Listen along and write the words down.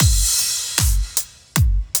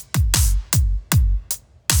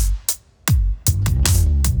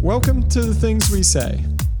Welcome to The Things We Say.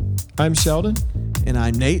 I'm Sheldon. And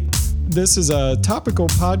I'm Nate. This is a topical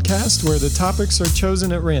podcast where the topics are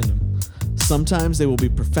chosen at random. Sometimes they will be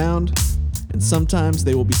profound, and sometimes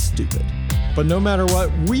they will be stupid. But no matter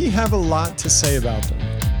what, we have a lot to say about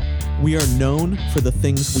them. We are known for the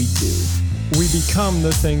things we do. We become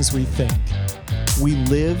the things we think. We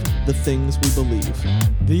live the things we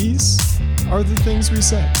believe. These are the things we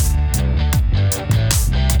say.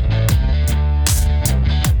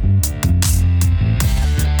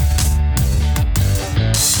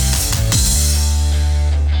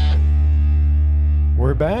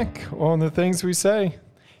 We're back on the things we say.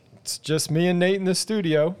 It's just me and Nate in the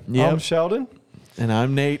studio. Yep. I'm Sheldon. And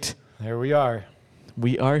I'm Nate. There we are.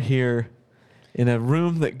 We are here in a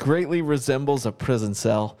room that greatly resembles a prison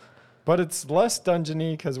cell. But it's less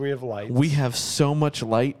dungeony because we have lights. We have so much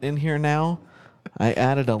light in here now. I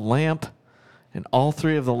added a lamp, and all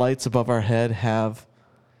three of the lights above our head have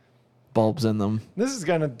bulbs in them. This is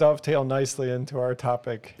going to dovetail nicely into our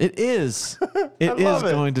topic. It is. It is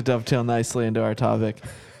going to dovetail nicely into our topic.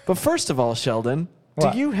 But first of all, Sheldon,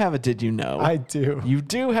 What? do you have a did you know? I do. You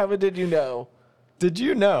do have a did you know? Did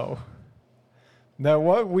you know that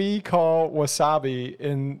what we call wasabi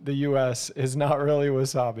in the U.S. is not really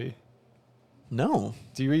wasabi? No.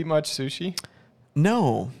 Do you eat much sushi?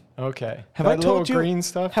 No. Okay. Have That I told little you green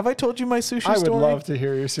stuff? Have I told you my sushi I story? would love to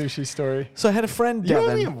hear your sushi story. So I had a friend, You Devin.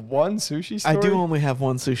 only have one sushi story? I do only have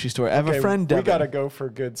one sushi story. I have a friend, Devin. We got to go for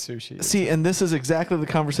good sushi. See, and this is exactly the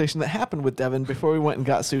conversation that happened with Devin before we went and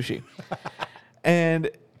got sushi.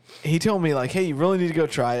 And he told me, like, hey, you really need to go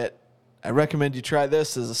try it. I recommend you try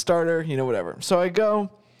this as a starter, whatever. So I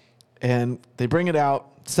go, and they bring it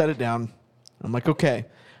out, set it down. I'm like, okay,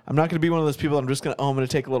 I'm not going to be one of those people that I'm just going to, I'm going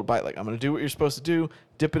to take a little bite. Like, I'm going to do what you're supposed to do,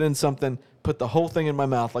 dip it in something, put the whole thing in my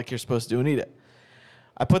mouth like you're supposed to do and eat it.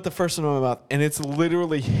 I put the first one in my mouth, and it's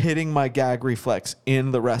literally hitting my gag reflex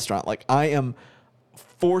in the restaurant. Like, I am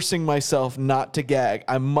forcing myself not to gag.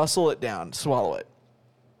 I muscle it down, swallow it.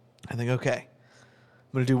 I think, okay,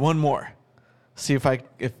 I'm going to do one more. See if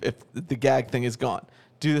the gag thing is gone.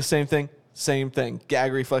 Do the same thing,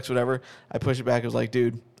 gag reflex, whatever. I push it back. I was like,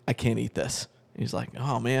 dude, I can't eat this. He's like,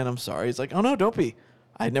 oh, man, I'm sorry. He's like, oh, no, don't be.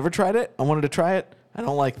 I had never tried it. I wanted to try it. I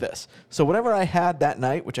don't like this. So whatever I had that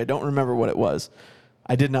night, which I don't remember what it was,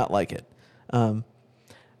 I did not like it. The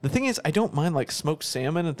thing is, I don't mind like smoked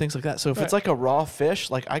salmon and things like that. So if it's like a raw fish,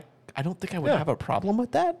 like I don't think I would have a problem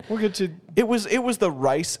with that. We'll get you. It was the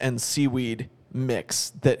rice and seaweed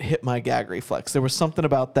mix that hit my gag reflex. There was something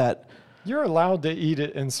about that. You're allowed to eat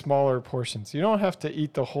it in smaller portions. You don't have to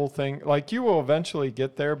eat the whole thing. Like, you will eventually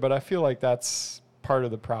get there, but I feel like that's part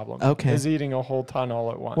of the problem. Okay. Is eating a whole ton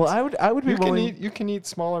all at once. Well, I would be willing. You can eat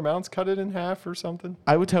smaller amounts, cut it in half or something.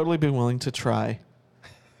 I would totally be willing to try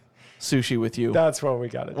sushi with you. That's what we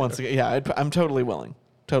got to do. Once again, yeah, I'm totally willing.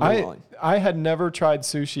 Totally willing. I had never tried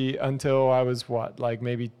sushi until I was like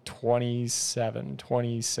maybe 27,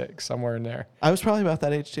 26, somewhere in there. I was probably about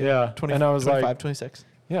that age too. Yeah. 20, And I was 25, like, 26.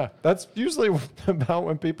 Yeah, that's usually about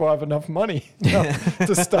when people have enough money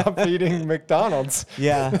to stop eating McDonald's.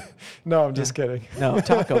 Yeah. No, I'm just kidding. No,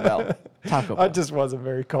 Taco Bell. I just wasn't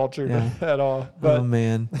very cultured at all. Oh, But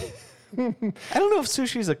man. I don't know if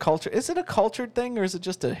sushi is a culture. Is it a cultured thing or is it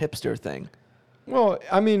just a hipster thing? Well,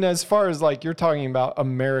 I mean, as far as like you're talking about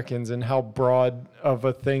Americans and how broad of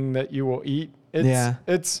a thing that you will eat,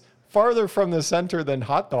 it's farther from the center than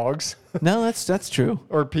hot dogs. No, that's true.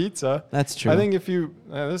 Or pizza. That's true. I think if you,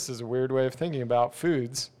 this is a weird way of thinking about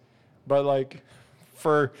foods, but like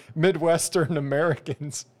for Midwestern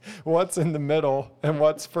Americans, what's in the middle and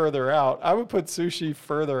what's further out, I would put sushi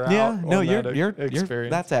further out. Yeah, no, you're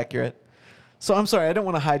experience. that's accurate. So I'm sorry, I don't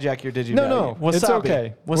want to hijack your did you know. No, Wasabi. it's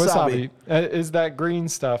okay. Wasabi. Is that green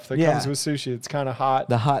stuff that comes with sushi. It's kind of hot.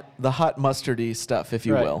 The hot mustardy stuff, if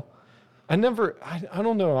you will. I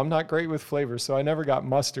don't know. I'm not great with flavors, so I never got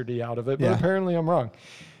mustardy out of it, but apparently I'm wrong.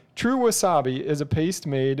 True wasabi is a paste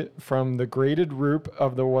made from the grated root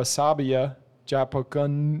of the Wasabia japonica,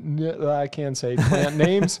 I can't say plant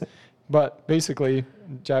names, but basically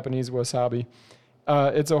Japanese wasabi.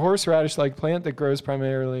 It's a horseradish-like plant that grows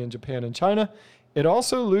primarily in Japan and China. It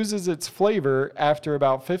also loses its flavor after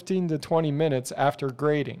about 15 to 20 minutes after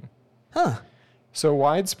grating. Huh. So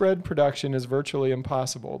widespread production is virtually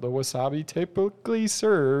impossible. The wasabi typically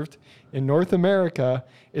served in North America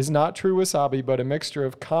is not true wasabi, but a mixture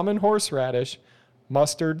of common horseradish,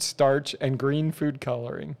 mustard, starch, and green food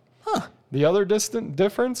coloring. Huh. The other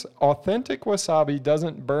difference, authentic wasabi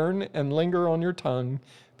doesn't burn and linger on your tongue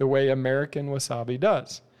the way American wasabi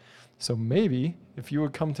does. So maybe if you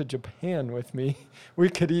would come to Japan with me, we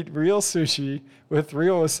could eat real sushi with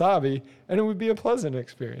real wasabi, and it would be a pleasant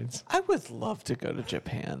experience. I would love to go to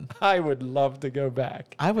Japan. I would love to go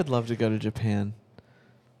back. I would love to go to Japan.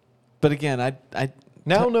 But again,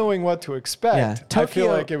 Now knowing what to expect, Yeah, I feel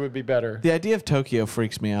Tokyo- like it would be better. the idea of Tokyo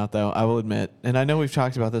freaks me out, though, I will admit. And I know we've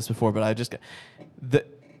talked about this before, but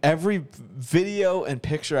every video and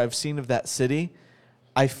picture I've seen of that city,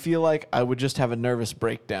 I feel like I would just have a nervous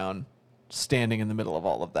breakdown standing in the middle of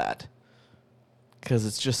all of that. Because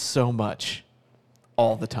it's just so much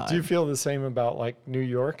all the time. Do you feel the same about like New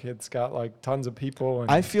York? It's got like tons of people. And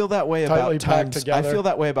I feel that way tightly about packed Times. I together. feel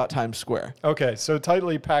that way about Times Square. Okay, so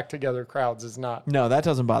tightly packed together crowds is not No, that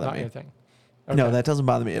doesn't bother me. your thing. No, Okay. that doesn't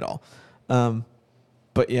bother me at all.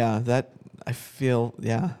 But yeah, that I feel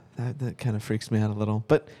that kind of freaks me out a little.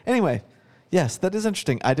 But anyway, yes, that is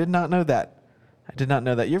interesting. I did not know that.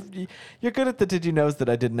 You're good at the did you knows that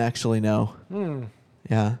I didn't actually know.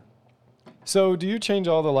 Yeah. So do you change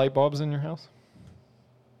all the light bulbs in your house?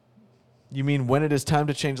 You mean when it is time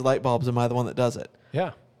to change light bulbs, am I the one that does it?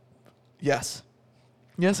 Yeah. Yes.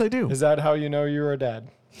 Yes, I do. Is that how you know you're a dad?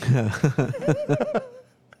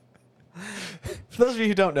 For those of you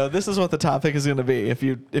who don't know, this is what the topic is going to be. If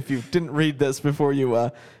you didn't read this before you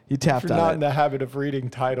tapped If you're on not it. in the habit of reading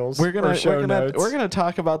titles We're or show notes, gonna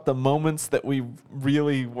talk about the moments that we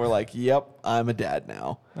really were like, "Yep, I'm a dad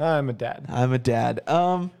now. I'm a dad. I'm a dad."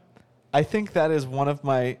 I think that is one of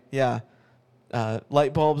my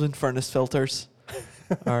light bulbs and furnace filters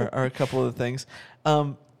are a couple of the things.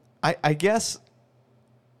 I guess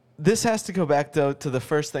this has to go back though to the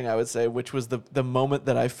first thing I would say, which was the moment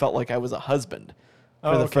that I felt like I was a husband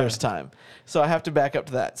for the first time. So I have to back up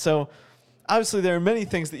to that. So obviously there are many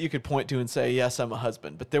things that you could point to and say, yes, I'm a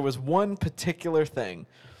husband. But there was one particular thing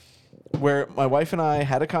where my wife and I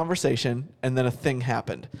had a conversation and then a thing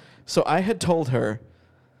happened. So I had told her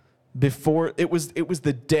before, it was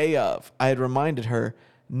the day of, I had reminded her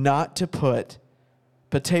not to put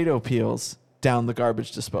potato peels down the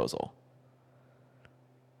garbage disposal.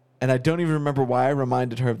 And I don't even remember why I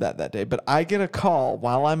reminded her of that day. But I get a call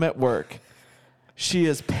while I'm at work. She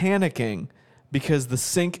is panicking because the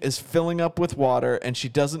sink is filling up with water and she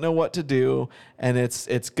doesn't know what to do. And it's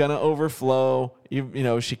going to overflow. You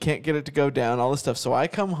know, she can't get it to go down, all this stuff. So I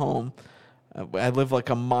come home. I live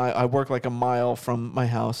like a mile. I work like a mile from my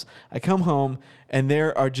house. I come home and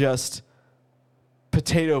there are just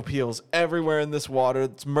potato peels everywhere in this water.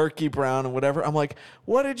 It's murky brown and whatever. I'm like,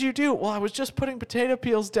 what did you do? Well, I was just putting potato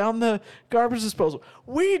peels down the garbage disposal.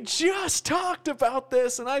 We just talked about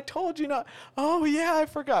this and I told you not. Oh yeah, I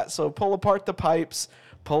forgot. So pull apart the pipes,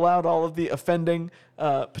 pull out all of the offending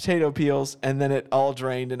potato peels, and then it all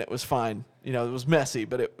drained and it was fine. You know, it was messy,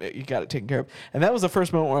 but you got it taken care of. And that was the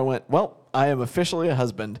first moment where I went, well, I am officially a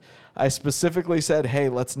husband. I specifically said, hey,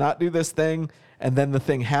 let's not do this thing. And then the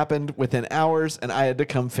thing happened within hours, and I had to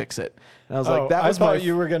come fix it. And I was like, that was I thought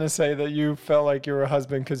you were going to say that you felt like you were a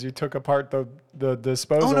husband because you took apart the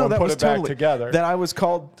disposal and put it back together. That I was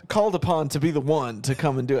called upon to be the one to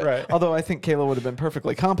come and do it. Right. Although I think Kayla would have been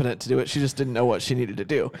perfectly competent to do it. She just didn't know what she needed to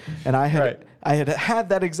do. And I had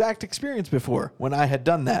that exact experience before when I had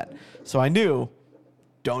done that. So I knew,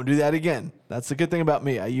 don't do that again. That's the good thing about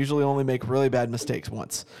me. I usually only make really bad mistakes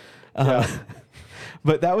once.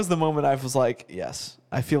 But that was the moment I was like, yes,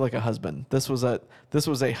 I feel like a husband. This was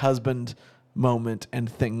a husband moment and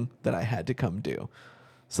thing that I had to come do.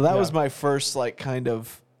 So that was my first like kind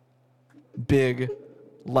of big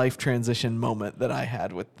life transition moment that I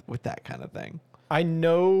had with that kind of thing. I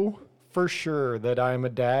know for sure that I'm a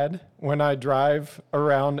dad when I drive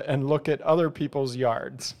around and look at other people's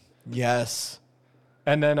yards. Yes.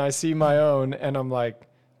 And then I see my own and I'm like,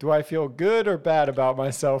 do I feel good or bad about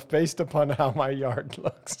myself based upon how my yard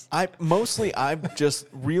looks? I'm just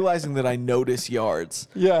realizing that I notice yards.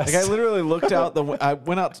 Yes. Like I literally looked out I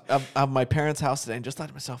went out of my parents' house today and just thought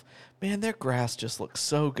to myself, man, their grass just looks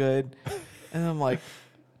so good. And I'm like,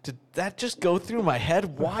 did that just go through my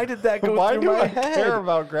head? Why did that go Why through do my I head? care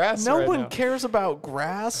about grass No right one now? cares about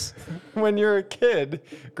grass. When you're a kid,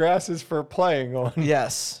 grass is for playing on.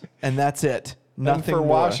 Yes. And that's it. And Nothing for more.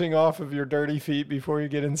 washing off of your dirty feet before you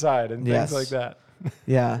get inside and Yes. things like that.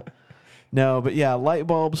 Yeah. No, but yeah, light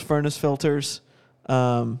bulbs, furnace filters,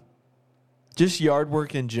 just yard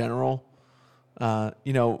work in general.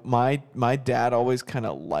 You know, my dad always kind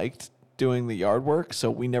of liked doing the yard work, so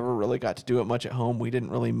we never really got to do it much at home. We didn't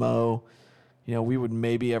really mow. You know, we would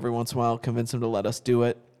maybe every once in a while convince him to let us do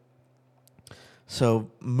it. So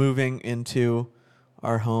moving into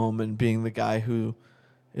our home and being the guy who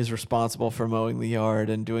is responsible for mowing the yard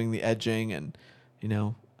and doing the edging and, you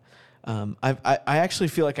know, I actually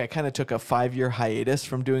feel like I kind of took a 5-year hiatus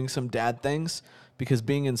from doing some dad things because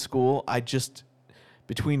being in school,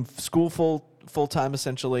 between school full time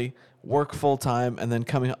essentially, work full time, and then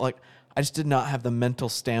coming like I just did not have the mental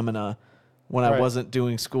stamina when I wasn't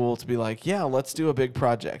doing school to be like, yeah, let's do a big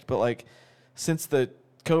project. But like since the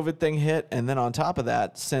COVID thing hit, and then on top of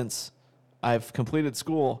that, since I've completed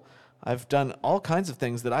school, I've done all kinds of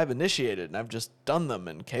things that I've initiated, and I've just done them.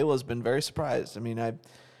 And Kayla's been very surprised. I mean, I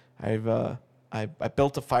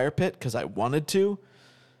built a fire pit because I wanted to,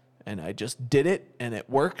 and I just did it, and it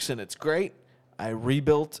works, and it's great. I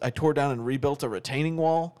tore down and rebuilt a retaining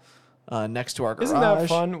wall next to our garage. Isn't that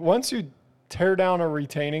fun? Once you tear down a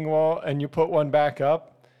retaining wall and you put one back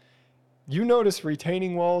up, you notice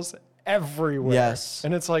retaining walls everywhere. Yes.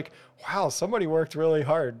 And it's like, wow, somebody worked really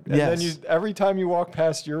hard. And then every time you walk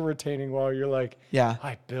past your retaining wall, you're like, yeah,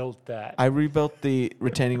 I built that. I rebuilt the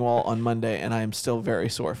retaining wall on Monday, and I am still very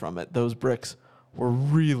sore from it. Those bricks were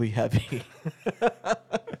really heavy.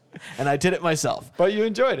 And I did it myself. But you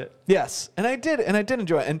enjoyed it. Yes. And I did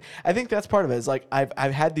enjoy it. And I think that's part of it. Is like I've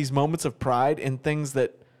had these moments of pride in things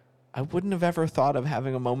that I wouldn't have ever thought of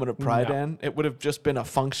having a moment of pride in. It would have just been a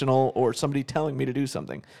functional or somebody telling me to do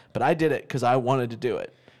something. But I did it because I wanted to do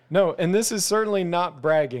it. No, and this is certainly not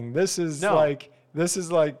bragging. This is like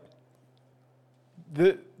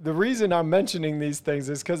the reason I'm mentioning these things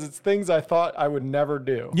is because it's things I thought I would never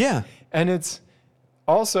do. Yeah. And it's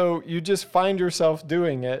also, you just find yourself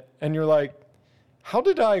doing it and you're like, how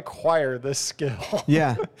did I acquire this skill?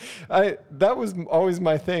 Yeah. That was always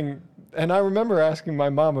my thing. And I remember asking my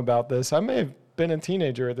mom about this. I may have been a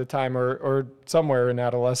teenager at the time or somewhere in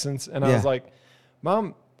adolescence. And I was like,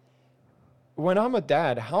 Mom, when I'm a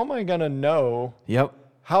dad, how am I going to know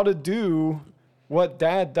how to do what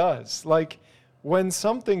dad does? Like when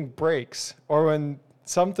something breaks or when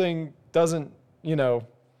something doesn't,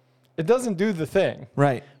 it doesn't do the thing.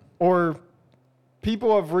 Right. Or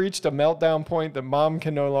people have reached a meltdown point that mom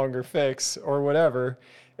can no longer fix or whatever.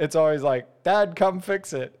 It's always like, Dad, come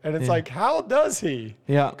fix it. And it's like, how does he?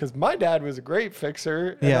 Yeah. Because my dad was a great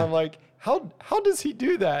fixer. And I'm like, how does he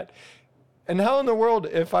do that? And how in the world,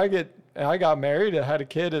 if I got married, I had a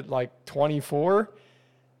kid at like 24,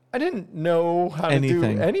 I didn't know how to do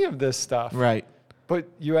any of this stuff. Right. But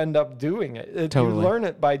you end up doing it. Totally. You learn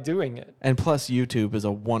it by doing it. And plus, YouTube is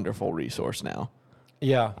a wonderful resource now.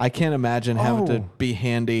 Yeah. I can't imagine having to be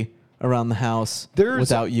handy around the house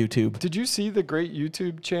without YouTube. Did you see the great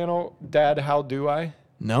YouTube channel, Dad, How Do I?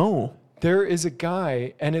 No. There is a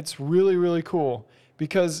guy, and it's really, really cool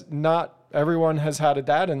because not everyone has had a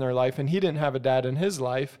dad in their life, and he didn't have a dad in his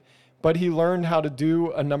life, but he learned how to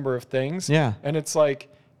do a number of things. Yeah. And it's like,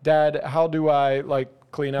 Dad, how do I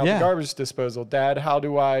clean out the garbage disposal? Dad, how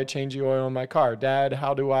do I change the oil in my car? Dad,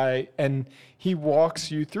 how do I... And he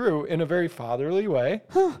walks you through in a very fatherly way.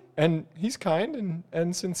 And he's kind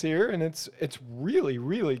and sincere, and it's really,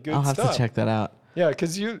 really good stuff. I'll have to check that out. Yeah,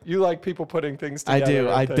 because you like people putting things together.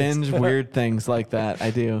 I do. I binge weird things like that. I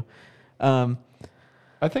do.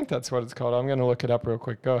 I think that's what it's called. I'm going to look it up real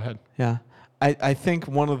quick. Go ahead. Yeah. I think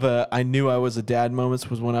one of the I knew I was a dad moments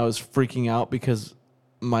was when I was freaking out because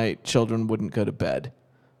my children wouldn't go to bed.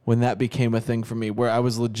 When that became a thing for me, where I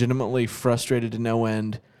was legitimately frustrated to no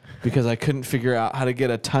end because I couldn't figure out how to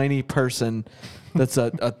get a tiny person that's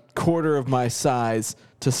a quarter of my size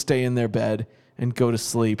to stay in their bed and go to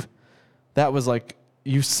sleep. That was like,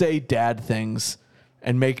 you say dad things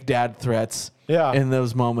and make dad threats in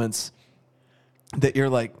those moments that you're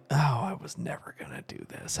like, oh, I was never going to do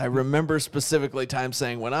this. I remember specifically times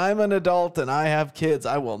saying, when I'm an adult and I have kids,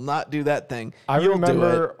 I will not do that thing. I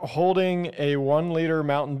remember holding a 1 liter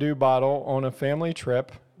Mountain Dew bottle on a family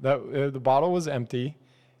trip. The bottle was empty,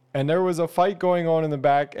 and there was a fight going on in the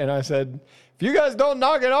back, and I said, if you guys don't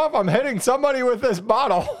knock it off, I'm hitting somebody with this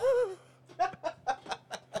bottle.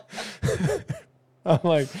 I'm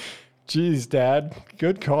like, geez, Dad,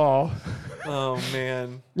 good call. Oh,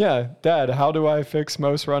 man. Yeah, Dad, how do I fix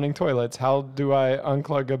most running toilets? How do I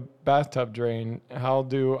unplug a bathtub drain? How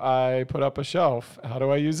do I put up a shelf? How do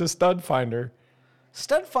I use a stud finder?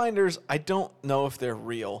 Stud finders, I don't know if they're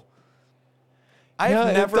real.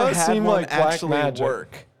 I've never had seem one like actually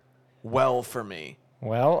work well for me.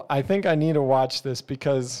 Well, I think I need to watch this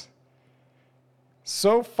because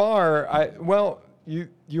so far,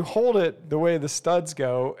 you hold it the way the studs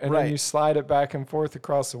go, and then you slide it back and forth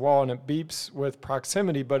across the wall, and it beeps with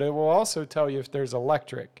proximity, but it will also tell you if there's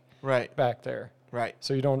electric back there. Right.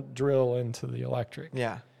 So you don't drill into the electric.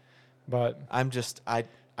 Yeah. But I'm just, I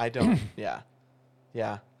don't, yeah.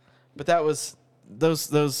 Yeah. But that was,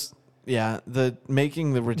 the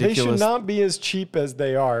making the ridiculous. They should not be as cheap as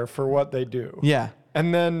they are for what they do. Yeah.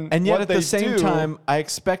 And then, And yet what at they the same do- time, I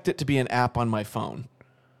expect it to be an app on my phone.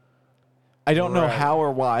 I don't know Right. how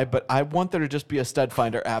or why, but I want there to just be a stud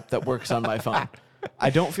finder app that works on my phone. I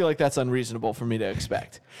don't feel like that's unreasonable for me to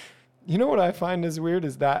expect. You know what I find is weird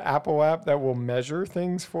is that Apple app that will measure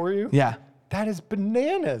things for you. Yeah. That is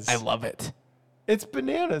bananas. I love it. It's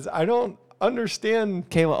bananas. I don't understand.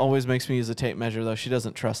 Kayla always makes me use a tape measure, though. She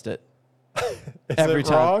doesn't trust it. Is Every it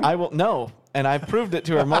time. wrong? I will no, and I've proved it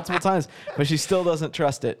to her multiple times, but she still doesn't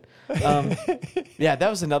trust it. Yeah, that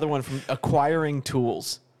was another one from acquiring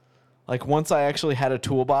tools. Like once I actually had a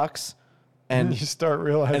toolbox and you start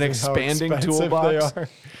realizing an expanding how expensive toolbox. they are.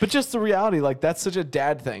 But just the reality, like that's such a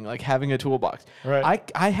dad thing, like having a toolbox.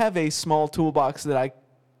 Right. I have a small toolbox that I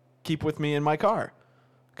keep with me in my car.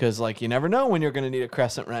 Because like you never know when you're going to need a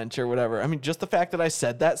crescent wrench or whatever. I mean, just the fact that I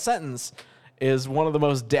said that sentence is one of the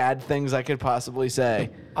most dad things I could possibly say.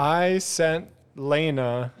 I sent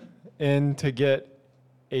Lena in to get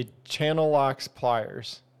a channel locks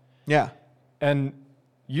pliers. Yeah. And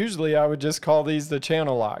usually I would just call these the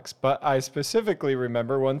channel locks. But I specifically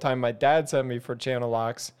remember one time my dad sent me for channel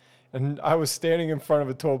locks. And I was standing in front of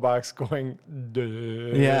a toolbox going, duh.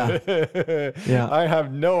 Yeah. Yeah. I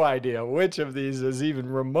have no idea which of these is even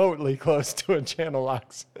remotely close to a channel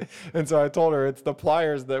locks. And so I told her it's the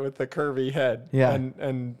pliers that with the curvy head. Yeah.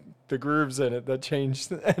 And the grooves in it that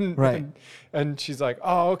changed. And, Right. and she's like,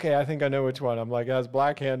 oh, okay, I think I know which one. I'm like, it has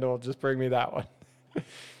black handle. Just bring me that one.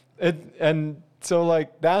 And so,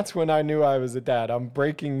 like, that's when I knew I was a dad. I'm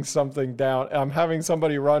breaking something down. I'm having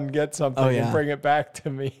somebody run, get something, Oh, yeah. and bring it back to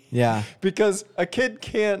me. Yeah. Because a kid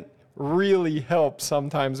can't really help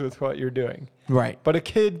sometimes with what you're doing. Right. But a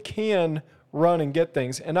kid can run and get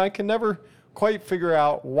things. And I can never quite figure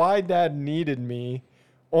out why dad needed me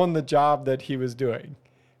on the job that he was doing.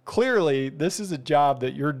 Clearly, this is a job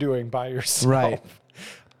that you're doing by yourself. Right.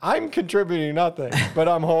 I'm contributing nothing, but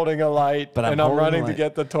I'm holding a light But I'm and I'm holding a running to light.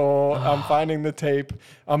 get the tool. I'm finding the tape.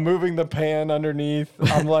 I'm moving the pan underneath.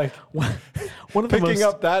 I'm like One of the picking most,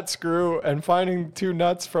 up that screw and finding two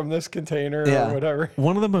nuts from this container or whatever.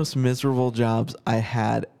 One of the most miserable jobs I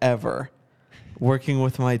had ever working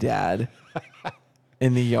with my dad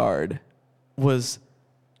in the yard was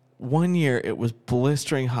one year it was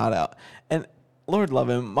blistering hot out. And Lord love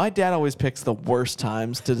him, my dad always picks the worst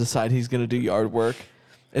times to decide he's going to do yard work.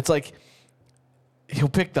 It's like he'll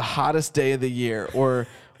pick the hottest day of the year or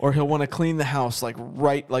he'll want to clean the house like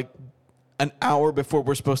an hour before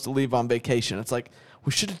we're supposed to leave on vacation. It's like,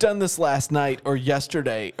 we should have done this last night or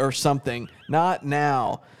yesterday or something, not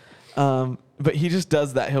now. But he just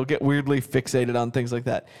does that. He'll get weirdly fixated on things like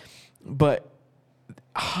that. But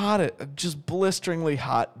just blisteringly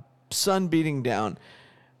hot, sun beating down.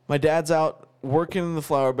 My dad's out working in the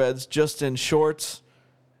flower beds just in shorts,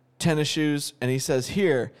 tennis shoes, and he says,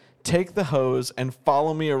 here, take the hose and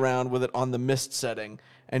follow me around with it on the mist setting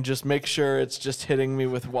and just make sure it's just hitting me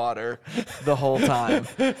with water the whole time.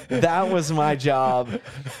 That was my job.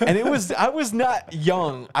 And I was not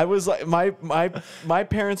young. I was like, my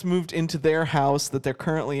parents moved into their house that they're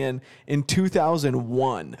currently in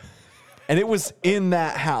 2001. And it was in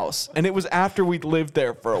that house. And it was after we'd lived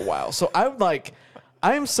there for a while. So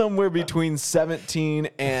I'm somewhere between 17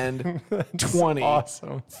 and 20.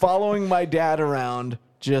 Awesome. Following my dad around,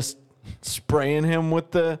 just spraying him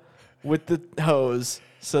with the hose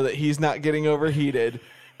so that he's not getting overheated.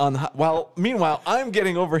 Meanwhile, I'm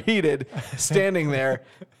getting overheated standing there.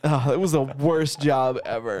 Oh, it was the worst job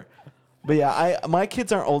ever. But yeah, my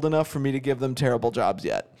kids aren't old enough for me to give them terrible jobs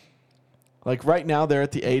yet. Like right now, they're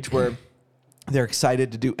at the age where they're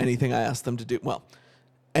excited to do anything I ask them to do. Well,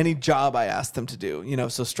 any job I ask them to do.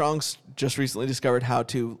 So Strong's just recently discovered how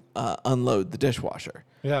to unload the dishwasher.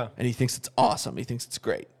 Yeah. And he thinks it's awesome. He thinks it's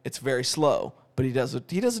great. It's very slow, but he does a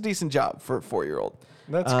decent job for a 4-year-old.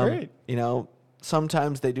 That's great.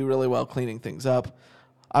 Sometimes they do really well cleaning things up.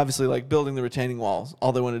 Obviously, like building the retaining walls,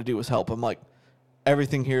 all they wanted to do was help. I'm like,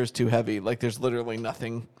 everything here is too heavy. Like there's literally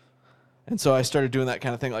nothing. And so I started doing that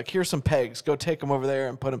kind of thing. Like, here's some pegs. Go take them over there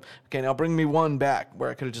and put them. Okay, now bring me one back where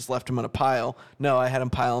I could have just left them in a pile. No, I had them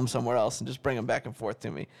pile them somewhere else and just bring them back and forth to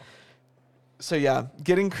me. So yeah,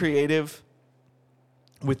 getting creative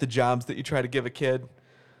with the jobs that you try to give a kid,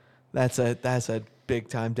 that's a big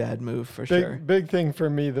time dad move for sure. Big thing for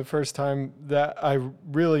me the first time that I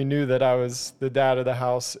really knew that I was the dad of the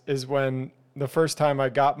house is when the first time I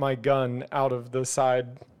got my gun out of the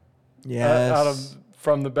side, Yes.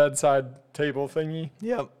 from the bedside table thingy.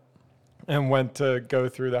 Yep. And went to go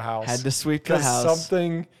through the house. Had to sweep the Because house.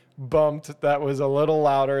 something bumped that was a little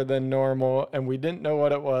louder than normal, and we didn't know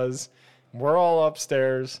what it was. We're all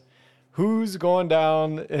upstairs. who's going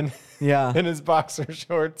down in Yeah. in his boxer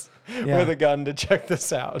shorts with a gun to check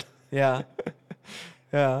this out. Yeah.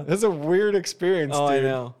 Yeah. It's a weird experience, Oh, dude. I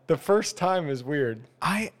know. The first time is weird.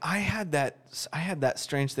 I had that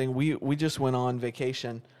strange thing. We just went on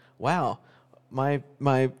vacation. Wow.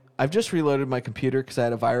 I've just reloaded my computer because I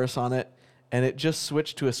had a virus on it, and it just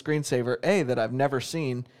switched to a screensaver, A, that I've never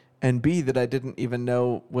seen, and B, that I didn't even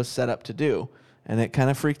know was set up to do. And it kind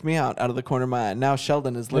of freaked me out of the corner of my eye. Now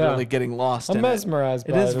Sheldon is literally getting lost I'm in mesmerized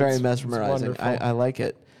it. by It is it. very It's mesmerizing. wonderful. I like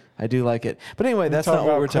it. I do like it. But anyway, that's Talk not what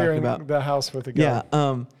about we're talking clearing about. the house with a gun.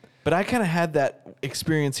 Yeah. But I kind of had that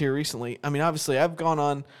experience here recently. I mean, obviously, I've gone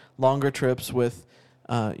on longer trips with,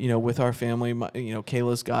 with our family.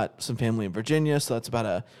 Kayla's got some family in Virginia, so that's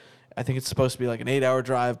about I think it's supposed to be like an 8-hour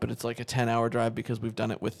drive, but it's like a 10-hour drive because we've done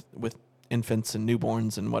it with infants and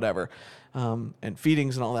newborns and whatever, and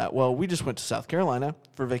feedings and all that. Well, we just went to South Carolina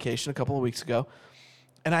for vacation a couple of weeks ago,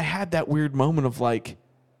 and I had that weird moment of like,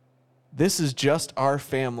 this is just our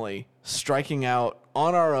family striking out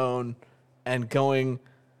on our own and going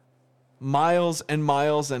miles and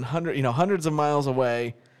miles and hundreds of miles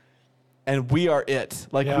away, and we are it.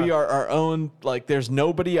 Like, we are our own, like, there's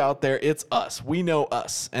nobody out there. It's us. We know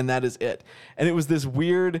us, and that is it. And it was this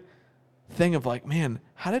weird thing of like, man,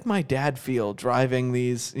 how did my dad feel driving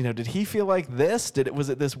these? Did he feel like this? Was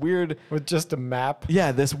it this weird With just a map?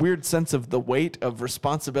 Yeah, this weird sense of the weight of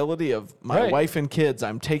responsibility of my wife and kids.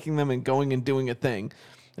 I'm taking them and going and doing a thing.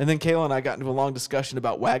 And then Kayla and I got into a long discussion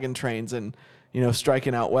about wagon trains and,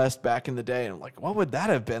 striking out west back in the day. And I'm like, what would that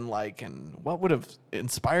have been like? And what would have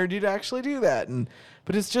inspired you to actually do that?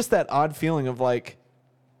 But it's just that odd feeling of like,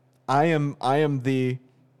 I am the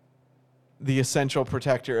essential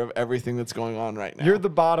protector of everything that's going on right now. You're the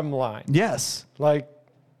bottom line. Yes. Like,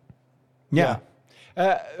 Yeah.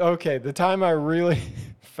 okay, the time I really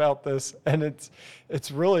felt this, and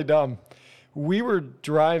it's really dumb. We were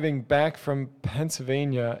driving back from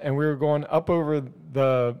Pennsylvania, and we were going up over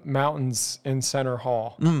the mountains in Center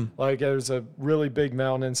Hall. Like, there's a really big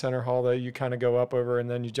mountain in Center Hall that you kind of go up over, and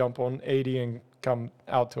then you jump on 80 and come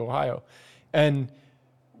out to Ohio. And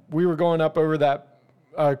we were going up over that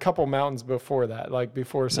a couple mountains before that, like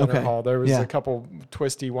before Center Hall. There was a couple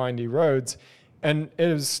twisty, windy roads, and it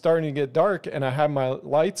was starting to get dark, and I had my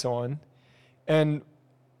lights on, and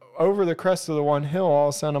over the crest of the one hill, all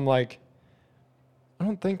of a sudden I'm like, I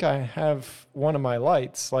don't think I have one of my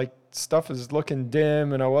lights. Like, stuff is looking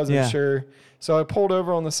dim, and I wasn't sure. So I pulled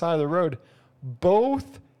over on the side of the road.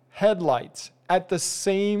 Both headlights at the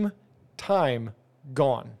same time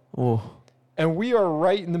gone. Oh. And we are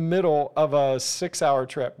right in the middle of a 6-hour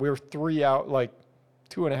trip. We were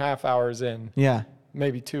 2.5 hours in. Yeah.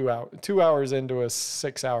 Maybe 2 hours into a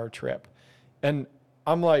 6-hour trip. And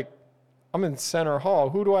I'm like, I'm in Center Hall.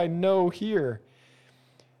 Who do I know here?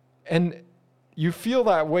 And you feel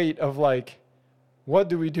that weight of like, what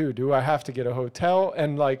do we do? Do I have to get a hotel?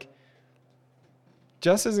 And like,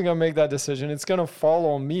 Jess isn't going to make that decision. It's going to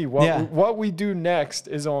fall on me. What we do next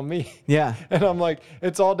is on me. Yeah. And I'm like,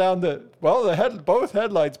 it's all down to, both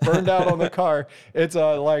headlights burned out on the car. It's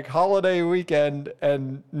a like holiday weekend,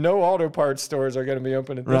 and no auto parts stores are going to be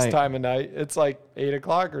open at this time of night. It's like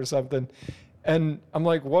 8:00 or something. And I'm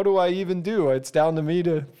like, what do I even do? It's down to me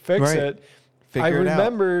to fix it. I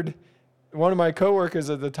remembered one of my coworkers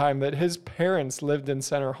at the time that his parents lived in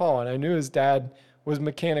Center Hall, and I knew his dad was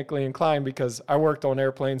mechanically inclined because I worked on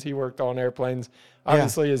airplanes. He worked on airplanes.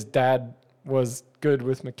 Obviously, his dad was good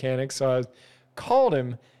with mechanics. So I called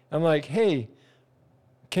him. I'm like, hey,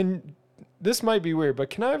 this might be weird,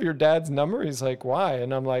 but can I have your dad's number? He's like, why?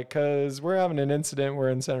 And I'm like, because we're having an incident. We're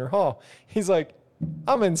in Center Hall. He's like,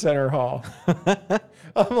 I'm in Center Hall.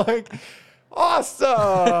 I'm like,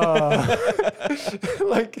 awesome.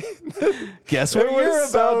 Like, guess what you're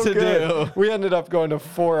about to do. We ended up going to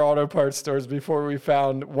 4 auto parts stores before we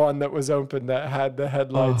found one that was open that had the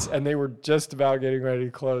headlights, and they were just about getting ready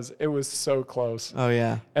to close. It was so close. Oh,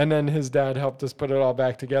 yeah. And then his dad helped us put it all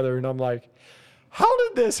back together, and I'm like, how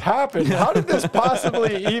did this happen? How did this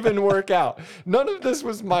possibly even work out? None of this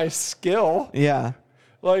was my skill. Yeah.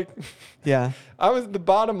 Like, yeah, I was the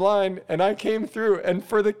bottom line, and I came through. And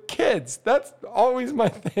for the kids, that's always my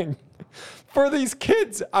thing. For these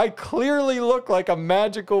kids, I clearly look like a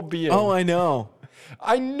magical being. Oh, I know.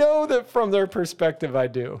 I know that from their perspective, I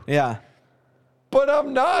do. Yeah. But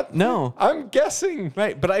I'm not. No. I'm guessing.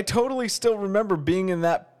 Right, but I totally still remember being in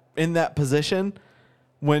that position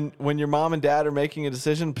when your mom and dad are making a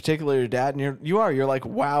decision, particularly your dad, and you're like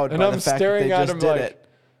wowed by the fact that they just did it.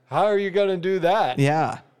 How are you going to do that?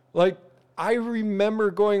 Yeah. Like, I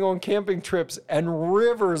remember going on camping trips and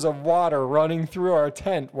rivers of water running through our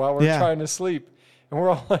tent while we're trying to sleep. And we're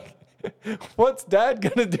all like, What's Dad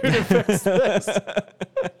gonna do to fix this?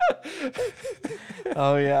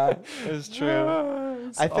 Oh yeah, it's true.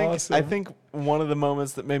 It's I awesome. think one of the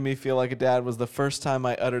moments that made me feel like a dad was the first time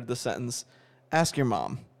I uttered the sentence, "Ask your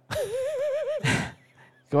mom."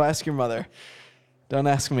 Go ask your mother. Don't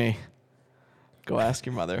ask me. Go ask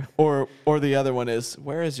your mother. Or the other one is,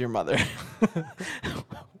 where is your mother?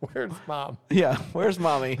 Where's Mom? Yeah, where's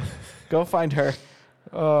mommy? Go find her.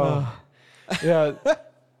 Oh, yeah.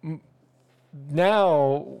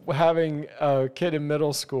 Now, having a kid in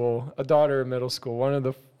middle school, a daughter in middle school, one of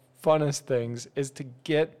the funnest things is to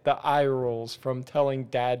get the eye rolls from telling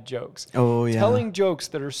dad jokes. Oh, yeah. Telling jokes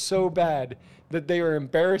that are so bad that they are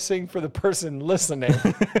embarrassing for the person listening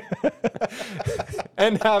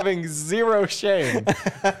and having zero shame.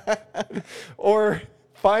 Or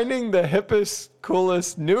finding the hippest,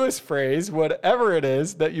 coolest, newest phrase, whatever it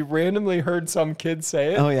is, that you randomly heard some kid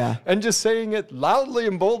say it. Oh, yeah. And just saying it loudly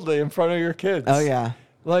and boldly in front of your kids. Oh, yeah.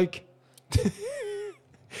 Like,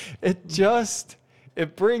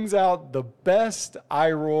 it brings out the best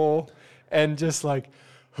eye roll and just like,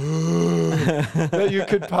 that you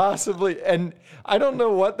could possibly. And I don't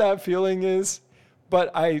know what that feeling is, but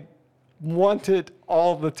I want it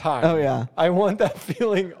all the time. Oh, yeah. I want that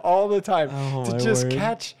feeling all the time Oh, to my just word.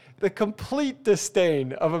 catch the complete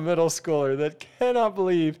disdain of a middle schooler that cannot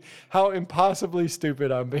believe how impossibly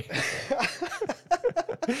stupid I'm being.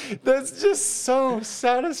 That's just so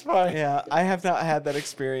satisfying. Yeah, I have not had that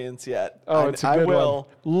experience yet. Oh, it's a good I will.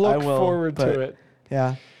 one. Look I will, forward but- to it.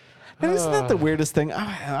 Yeah. And isn't that the weirdest thing?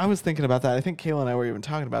 I was thinking about that. I think Kayla and I were even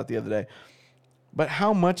talking about it the other day. But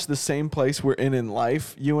how much the same place we're in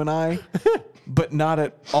life, you and I, but not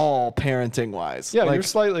at all parenting wise. Yeah, like, you're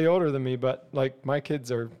slightly older than me, but like my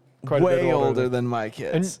kids are quite a way bit older than my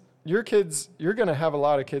kids. And your kids, you're going to have a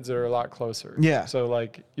lot of kids that are a lot closer. Yeah. So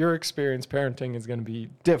like your experience parenting is going to be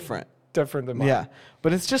different. different than mine. Yeah.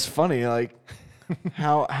 But it's just funny, like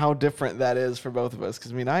how different that is for both of us.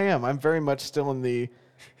 Because I mean, I'm very much still in the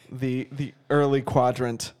early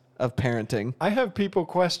quadrant of parenting. I have people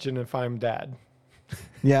question if I'm dad.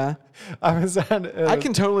 Yeah. I was at I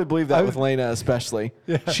can totally believe that I with Lena, especially.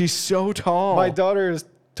 Yeah. She's so tall. My daughter is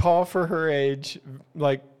tall for her age,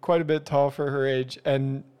 like quite a bit tall for her age,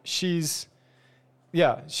 and she's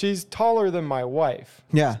taller than my wife.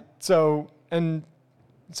 Yeah. So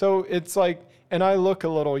it's like, and I look a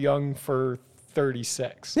little young for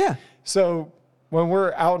 36. Yeah. So when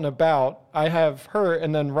we're out and about, I have her,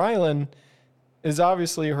 and then Rylan is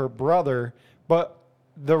obviously her brother, but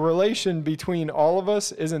the relation between all of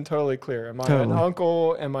us isn't totally clear. Am I an Totally.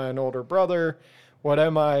 uncle? Am I an older brother? What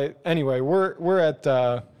am I? Anyway, we're at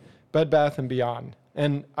Bed Bath & Beyond,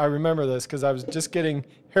 and I remember this because I was just getting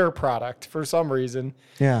hair product for some reason.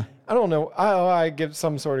 Yeah. I don't know. I give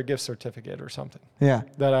some sort of gift certificate or something Yeah.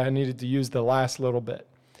 that I needed to use the last little bit.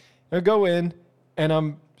 I go in and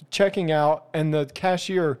I'm checking out, and the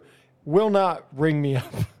cashier will not ring me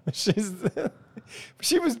up.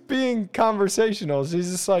 She was being conversational.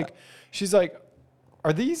 She's like,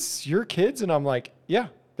 "Are these your kids?" And I'm like, "Yeah,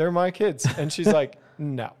 they're my kids." And she's like,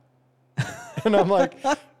 "No." And I'm like,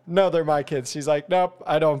 "No, they're my kids." She's like, "Nope,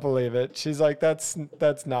 I don't believe it." She's like, "That's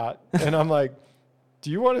not." And I'm like,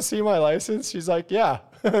 "Do you want to see my license?" She's like, "Yeah."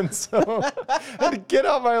 And so I had to get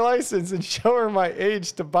out my license and show her my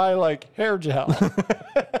age to buy like hair gel.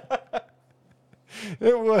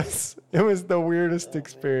 It was the weirdest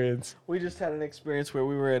experience. We just had an experience where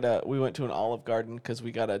we went to an Olive Garden because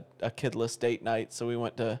we got a kidless date night. So we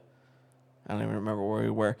went to, I don't even remember where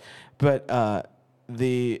we were, but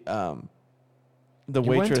the You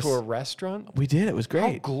waitress. went to a restaurant? We did. It was How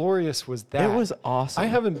great. glorious was that? It was awesome. I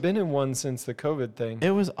haven't been in one since the COVID thing.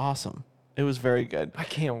 It was awesome. It was very good. I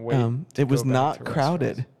can't wait. to It was go back not to crowded,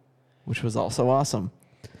 restaurants. which was also awesome.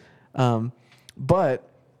 But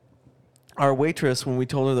our waitress, when we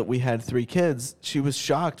told her that we had 3 kids, she was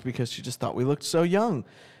shocked because she just thought we looked so young.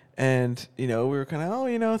 And, we were kind of,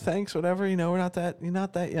 oh, thanks, whatever, you're not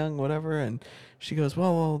that young, whatever. And she goes,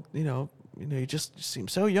 well, you just seem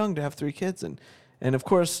so young to have 3 kids. And of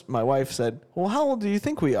course, my wife said, well, how old do you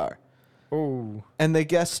think we are? Oh, And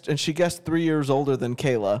she guessed 3 years older than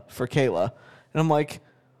Kayla for Kayla. And I'm like,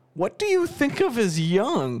 what do you think of as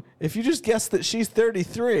young? If you just guessed that she's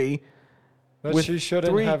 33, but she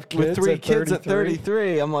shouldn't have kids with 3 at kids at 33?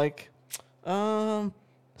 33, I'm like, so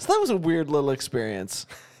that was a weird little experience.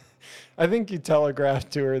 I think you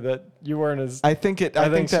telegraphed to her that you weren't as I think I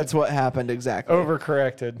think she- that's what happened exactly.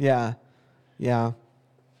 overcorrected. Yeah. Yeah.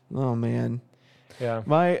 Oh man. Yeah.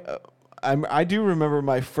 I do remember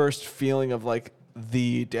my first feeling of like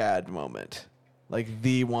the dad moment. Like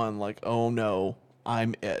the one, like, oh no,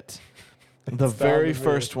 I'm it. The It's down very to me.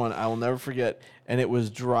 first one I will never forget, and it was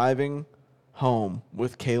driving home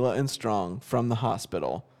with Kayla and Strong from the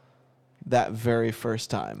hospital that very first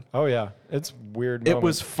time. Oh yeah, it's weird. It moment.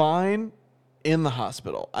 was fine in the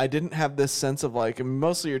hospital. I didn't have this sense of like, I mean,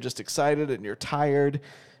 mostly you're just excited and you're tired,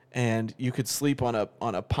 and you could sleep on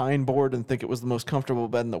a pine board and think it was the most comfortable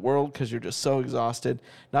bed in the world because you're just so exhausted.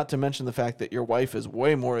 Not to mention the fact that your wife is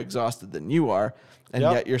way more exhausted than you are, and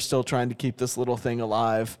Yep. yet you're still trying to keep this little thing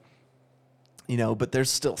alive. You know, but there's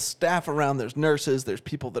still staff around. There's nurses. There's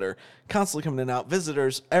people that are constantly coming in and out.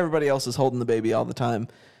 Visitors. Everybody else is holding the baby all the time.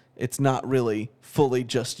 It's not really fully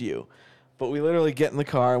just you. But we literally get in the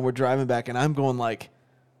car and we're driving back, and I'm going like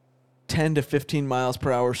 10 to 15 miles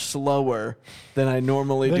per hour slower than I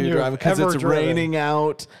normally Than do you've driving because ever it's driven. raining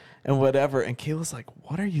out and whatever. And Kayla's like,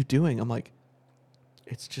 "What are you doing?" I'm like,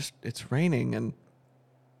 it's raining and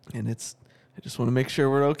I just want to make sure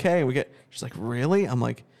we're okay. She's like, "Really?" I'm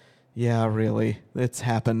like, "Yeah, really. It's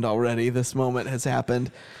happened already. This moment has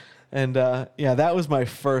happened." And yeah, that was my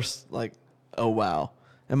first like, oh wow.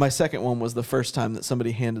 And my second one was the first time that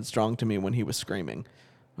somebody handed Strong to me when he was screaming.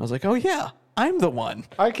 I was like, "Oh yeah, I'm the one.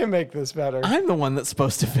 I can make this better. I'm the one that's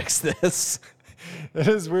supposed to fix this." It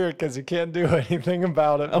is weird because you can't do anything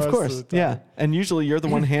about it. Of most course, of the time. yeah. And usually you're the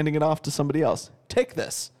one handing it off to somebody else. Take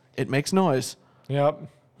this. It makes noise. Yep.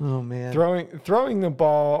 Oh man. Throwing the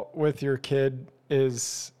ball with your kid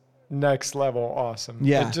is next level awesome.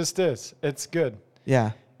 Yeah. It just is. It's good.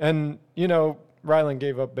 Yeah. And you know, Rylan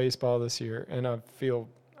gave up baseball this year, and I feel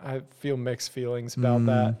mixed feelings about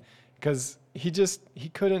that because he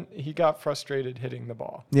got frustrated hitting the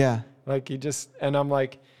ball. Yeah. Like and I'm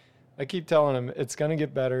like, I keep telling him it's gonna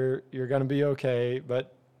get better. You're gonna be okay,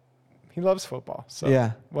 but he loves football, so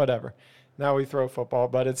Yeah. whatever. Now we throw football,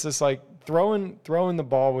 but it's just like throwing the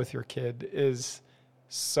ball with your kid is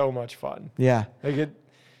so much fun. Yeah. Like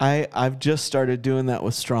I've just started doing that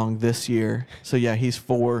with Strong this year. So yeah, he's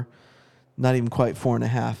 4, not even quite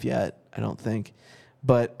 4.5 yet, I don't think.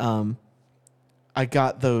 But I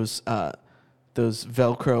got those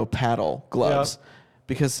Velcro paddle gloves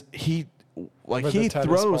because he With the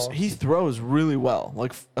tennis balls. throws really well,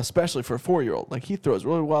 like especially for a 4-year-old. Like he throws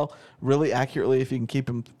really well, really accurately if you can keep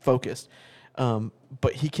him focused.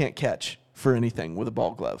 But he can't catch for anything with a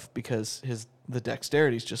ball glove because the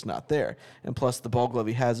dexterity is just not there. And plus the ball glove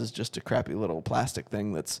he has is just a crappy little plastic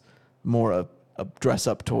thing that's more a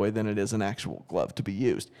dress-up toy than it is an actual glove to be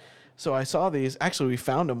used. So I saw these. Actually, we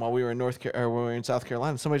found them while we were in South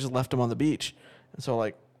Carolina. Somebody just left them on the beach. And so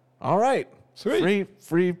like, all right, Sweet.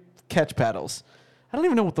 free catch paddles. I don't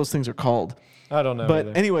even know what those things are called. I don't know. But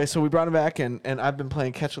either. anyway, so we brought him back, and I've been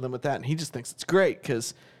playing catch with him with that, and he just thinks it's great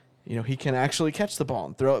because, you know, he can actually catch the ball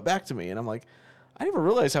and throw it back to me. And I'm like, I didn't even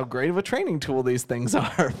realize how great of a training tool these things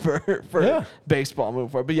are for baseball moving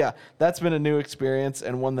forward. But yeah, that's been a new experience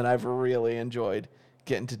and one that I've really enjoyed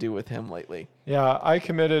getting to do with him lately. Yeah, I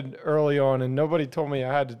committed early on, and nobody told me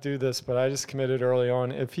I had to do this, but I just committed early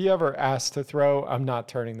on. If he ever asked to throw, I'm not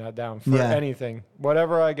turning that down for anything.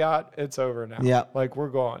 Whatever I got, it's over now. Yeah. Like, we're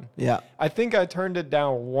gone. Yeah. I think I turned it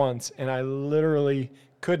down once, and I literally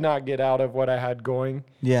could not get out of what I had going.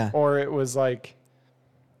 Yeah. Or it was like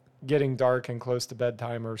getting dark and close to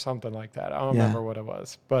bedtime or something like that. I don't remember what it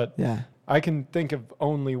was. But Yeah. I can think of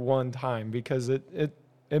only one time because it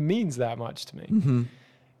means that much to me. Mm-hmm.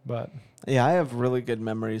 But yeah, I have really good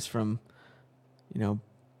memories from, you know,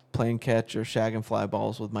 playing catch or shag and fly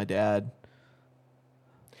balls with my dad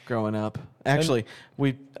growing up. Actually,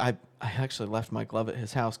 I actually left my glove at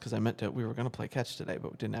his house because we were going to play catch today,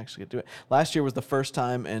 but we didn't actually get to do it. Last year was the first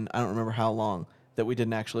time, and I don't remember how long, that we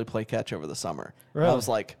didn't actually play catch over the summer. Really? I was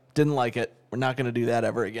like, didn't like it. We're not going to do that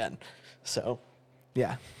ever again. So,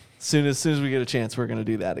 yeah. As soon as we get a chance, we're going to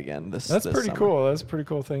do that again. That's pretty summer. cool. That's a pretty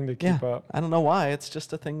cool thing to keep up. I don't know why. It's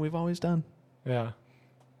just a thing we've always done. Yeah.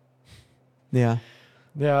 Yeah.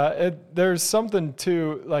 Yeah. There's something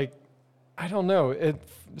too, like, I don't know.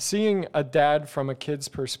 Seeing a dad from a kid's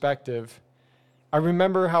perspective, I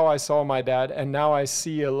remember how I saw my dad, and now I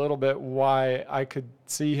see a little bit why I could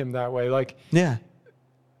see him that way. Like, Yeah.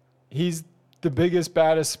 he's the biggest,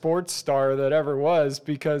 baddest sports star that ever was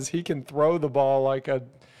because he can throw the ball like a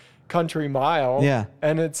country mile. Yeah.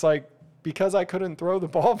 And it's like, because I couldn't throw the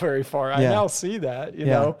ball very far, I now see that, you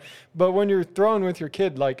know. But when you're throwing with your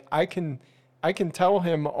kid, like I can tell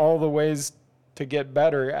him all the ways to get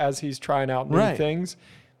better as he's trying out new things,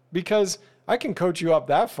 because I can coach you up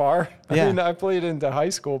that far. I mean, I played into high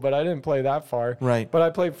school, but I didn't play that far. Right. But I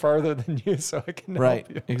played farther than you, so I can help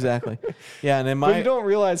you. Exactly. Yeah, and But you don't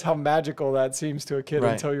realize how magical that seems to a kid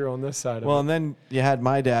Right. until you're on this side of well, it. and then you had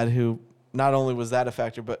my dad, who not only was that a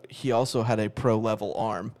factor, but he also had a pro level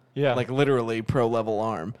arm. Yeah. Like literally pro level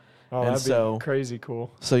arm. Oh, And that'd be crazy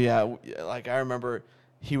cool. So yeah, like I remember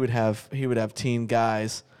he would have teen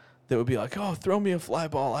guys that would be like, "Oh, throw me a fly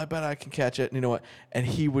ball. I bet I can catch it." And you know what? And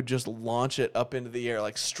he would just launch it up into the air,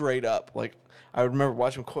 like straight up. Like I would remember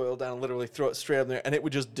watching him coil down and literally throw it straight up there, and it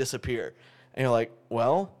would just disappear. And you're like,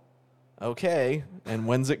 "Well, okay. And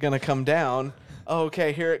when's it gonna come down? Oh,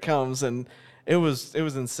 okay, here it comes." And it was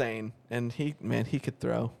insane. And he could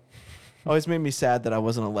throw. Always made me sad that I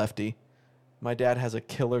wasn't a lefty. My dad has a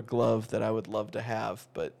killer glove that I would love to have,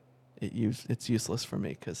 but it's useless for me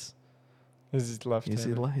because He's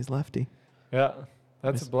left-handed. he's lefty. Yeah,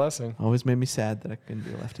 that's a blessing. Always made me sad that I couldn't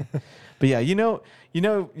be a lefty. But yeah, you know,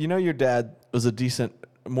 your dad was a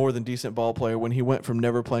more than decent ball player when he went from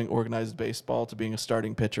never playing organized baseball to being a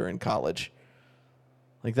starting pitcher in college.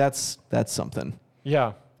 Like that's something.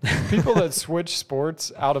 Yeah, people that switch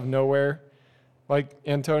sports out of nowhere, like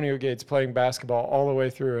Antonio Gates playing basketball all the way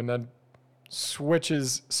through, and then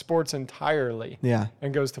switches sports entirely. Yeah.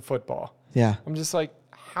 And goes to football. Yeah. I'm just like,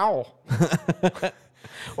 how?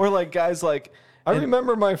 Or like guys like I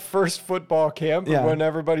remember my first football camp Yeah. when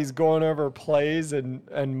everybody's going over plays and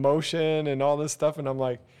motion and all this stuff, and I'm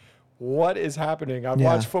like, what is happening? I've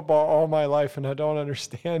Yeah. watched football all my life, and I don't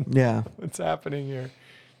understand Yeah. what's happening here.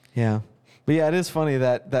 Yeah. But yeah, it is funny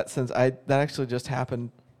that since that actually just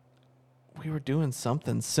happened, we were doing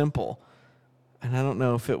something simple. And I don't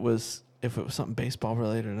know if it was something baseball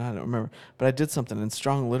related or not, I don't remember. But I did something and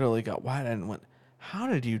Strong literally got wide eyed and went, "How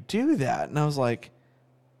did you do that?" And I was like,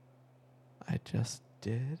 "I just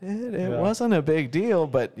did it. It wasn't a big deal,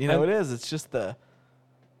 but it is. It's just that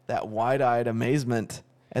wide eyed amazement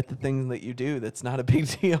at the things that you do that's not a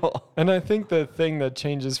big deal." And I think the thing that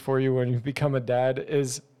changes for you when you become a dad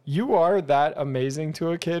is you are that amazing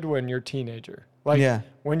to a kid when you're a teenager. Like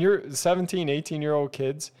when you're 17, 18-year-old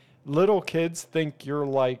kids, little kids think you're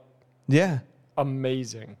like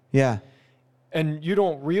amazing. Yeah. And you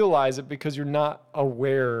don't realize it because you're not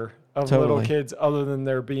aware of little kids other than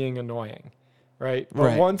they're being annoying. Right?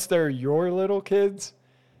 But once they're your little kids,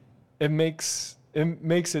 it makes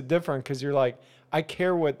it different because you're like, I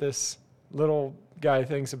care what this little guy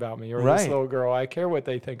thinks about me or this little girl. I care what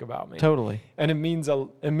they think about me. Totally. And it means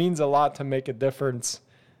a lot to make a difference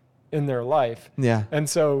in their life. Yeah. And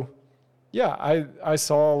so, yeah, I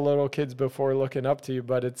saw little kids before looking up to you,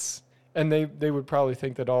 but they would probably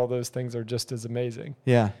think that all those things are just as amazing.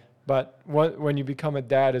 Yeah. But when you become a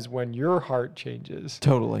dad is when your heart changes.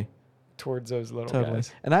 Totally. Towards those little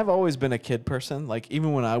guys. And I've always been a kid person. Like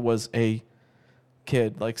even when I was a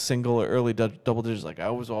kid, like single or early double digits, like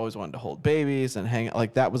I was always wanted to hold babies and hang out.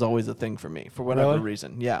 Like that was always a thing for me for whatever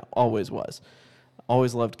reason. Yeah, always was.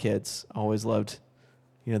 Always loved kids. Always loved,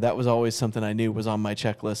 that was always something I knew was on my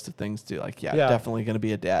checklist of things to like, definitely going to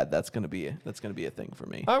be a dad. That's going to be a thing for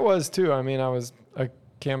me. I was too. I mean, I was a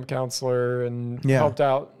camp counselor and helped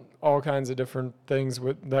out all kinds of different things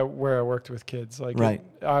where I worked with kids. Like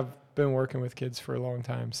I've been working with kids for a long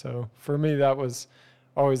time. So for me, that was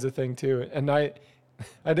always a thing too. And I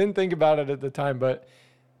didn't think about it at the time, but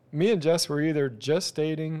me and Jess were either just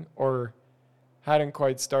dating or hadn't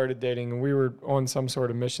quite started dating. And we were on some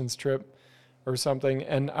sort of missions trip or something.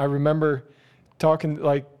 And I remember talking,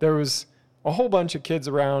 like there was a whole bunch of kids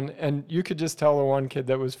around and you could just tell the one kid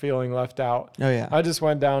that was feeling left out. Oh yeah. I just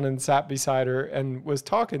went down and sat beside her and was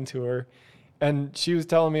talking to her. And she was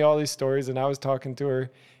telling me all these stories and I was talking to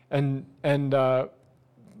her. And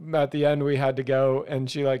at the end we had to go and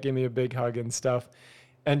she like gave me a big hug and stuff.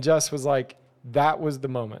 And Jess was like, that was the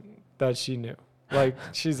moment that she knew. Like,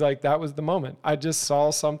 she's like, that was the moment. I just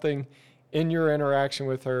saw something in your interaction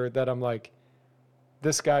with her that I'm like,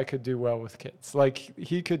 this guy could do well with kids. Like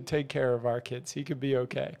he could take care of our kids. He could be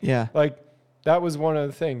okay. Yeah. Like that was one of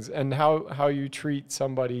the things. And how you treat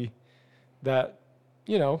somebody that,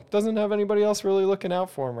 doesn't have anybody else really looking out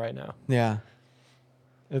for him right now. Yeah.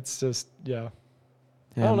 It's just, I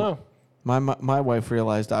don't know. My wife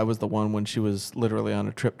realized I was the one when she was literally on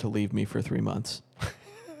a trip to leave me for 3 months.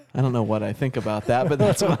 I don't know what I think about that, but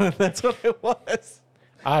that's what it was.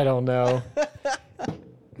 I don't know.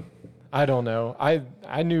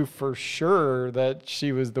 I knew for sure that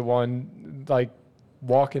she was the one like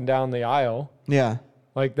walking down the aisle. Yeah.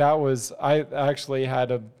 Like I actually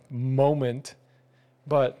had a moment,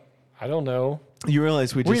 but I don't know. You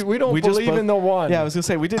realize we don't believe in the one. Yeah, I was gonna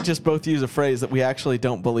say we did just both use a phrase that we actually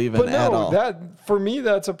don't believe in at all. That for me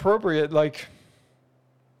that's appropriate. Like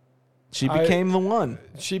she became the one.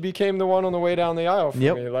 She became the one on the way down the aisle for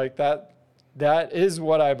me. Like that is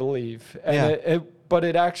what I believe. And but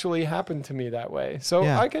it actually happened to me that way. So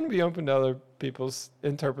I can be open to other people's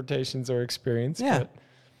interpretations or experience. Yeah. But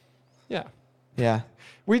yeah. Yeah.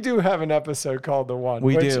 We do have an episode called The One,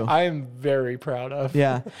 We which do. I am very proud of.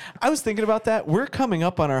 Yeah. I was thinking about that. We're coming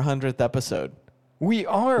up on our 100th episode. We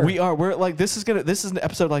are. We're like, this is an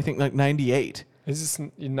episode, I think, like 98. Is this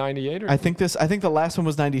 98 or? I think the last one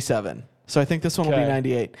was 97. So I think this one will be Okay.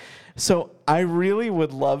 98. So I really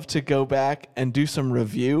would love to go back and do some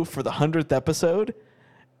review for the 100th episode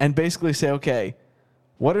and basically say, okay,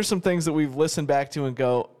 what are some things that we've listened back to and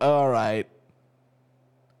go, all right,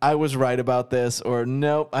 I was right about this, or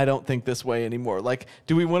nope, I don't think this way anymore. Like,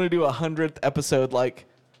 do we want to do a 100th episode, like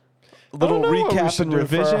little I don't know what we recap should and do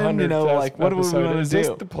for our revision? You know, 100th like what do we episode. want Is to this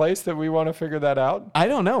do? the place that we want to figure that out? I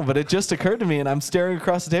don't know, but it just occurred to me, and I'm staring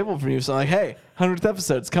across the table from you. So I'm like, hey, 100th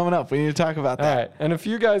episode's coming up. We need to talk about All that. right. And if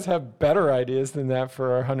you guys have better ideas than that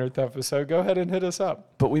for our 100th episode, go ahead and hit us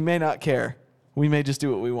up. But we may not care. We may just do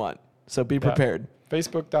what we want. So be prepared.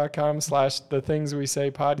 Facebook.com/The Things We Say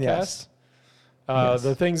podcast. Yes.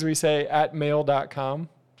 The Things We Say @mail.com.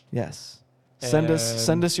 Yes. Send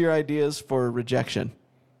And- us your ideas for rejection.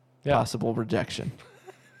 Yeah. Possible rejection.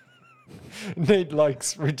 Nate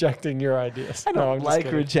likes rejecting your ideas. I No, don't I'm just like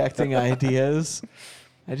kidding. rejecting ideas.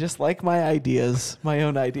 I just like my ideas, my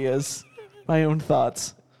own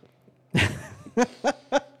thoughts.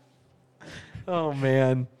 Oh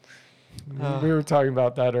man. We were talking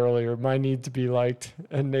about that earlier. My need to be liked,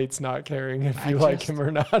 and Nate's not caring if you like him or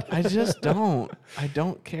not. I just don't. I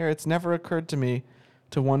don't care. It's never occurred to me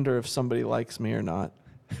to wonder if somebody likes me or not.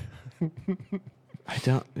 I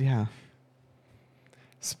don't. Yeah.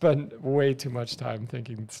 Spend way too much time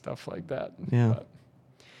thinking stuff like that. Yeah. But,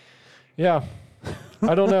 yeah.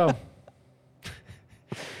 I don't know.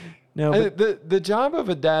 No. But, The job of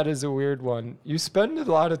a dad is a weird one. You spend a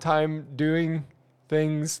lot of time doing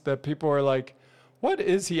things that people are like, what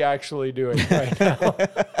is he actually doing right now?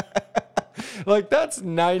 Like, that's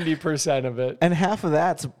 90% of it. and half of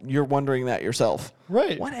that's you're wondering that yourself.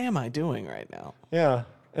 Right. What am I doing right now? Yeah.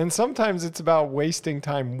 And sometimes it's about wasting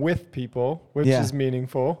time with people, which Yeah. is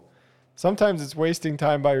meaningful. Sometimes it's wasting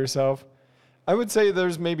time by yourself. I would say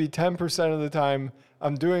there's maybe 10% of the time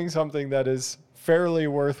I'm doing something that is fairly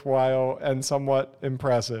worthwhile and somewhat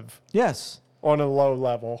impressive Yes. on a low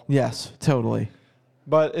level. Yes. Totally.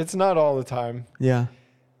 But it's not all the time. Yeah.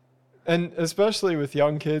 And especially with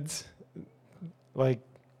young kids, like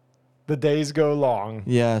the days go long.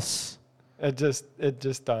 Yes. It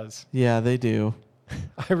just does. Yeah, they do.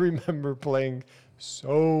 I remember playing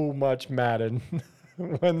so much Madden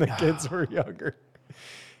when the kids were younger.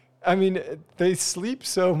 I mean, they sleep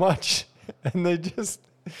so much and they just,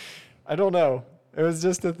 I don't know. It was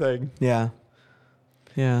just a thing. Yeah.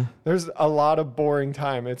 Yeah. There's a lot of boring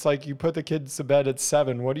time. It's like you put the kids to bed at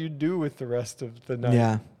 7. What do you do with the rest of the night?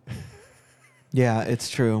 Yeah. Yeah, it's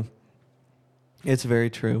true. It's very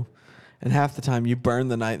true. And half the time you burn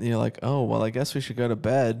the night and you're like, oh, well, I guess we should go to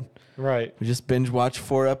bed. Right. We just binge watch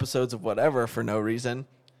 4 episodes of whatever for no reason.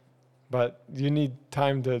 But you need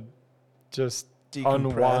time to just Decompress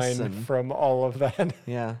unwind and- from all of that.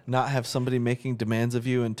 Yeah. Not have somebody making demands of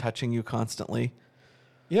you and touching you constantly.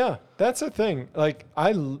 Yeah, that's a thing. Like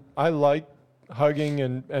I like hugging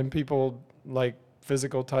and people like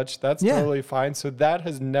physical touch. That's Yeah. totally fine. So that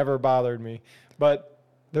has never bothered me. But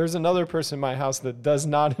there's another person in my house that does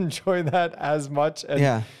not enjoy that as much. And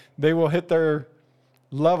Yeah. they will hit their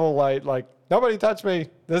level light like, nobody touch me.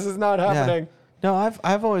 This is not happening. No,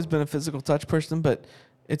 I've always been a physical touch person, but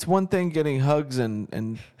it's one thing getting hugs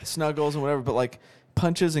and snuggles and whatever, but like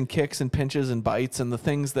punches and kicks and pinches and bites and the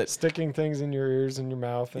things that Sticking things in your ears and your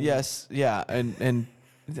mouth. And yes, yeah, and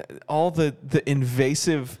all the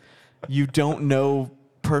invasive, you don't know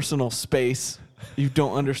personal space, you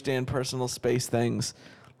don't understand personal space things.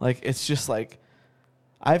 Like it's just like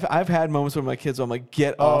I've had moments with my kids where I'm like,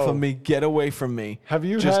 get off of me, get away from me. Have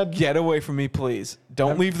you just had- get away from me, please.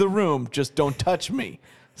 Don't leave the room. Just don't touch me.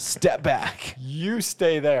 Step back. You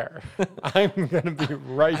stay there. I'm going to be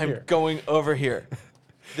right I'm here. going over here.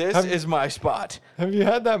 This Have- is my spot. Have you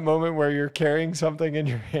had that moment where you're carrying something in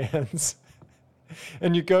your hands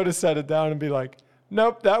and you go to set it down and be like,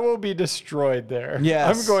 nope, that will be destroyed there.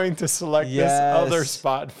 Yes. I'm going to select Yes. this other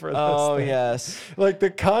spot for this Oh, thing. yes. Like the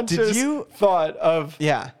conscious you- thought of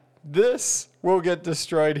Yeah. this will get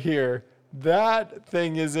destroyed here. That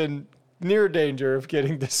thing is in near danger of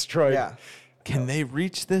getting destroyed. Yeah. Can they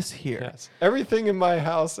reach this here? Yes. Everything in my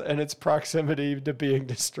house and its proximity to being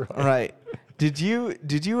destroyed. Right. Did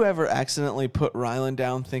you ever accidentally put Rylan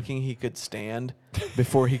down thinking he could stand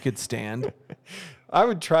before he could stand? I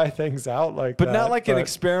would try things out like But that. not like an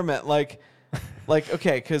experiment. Like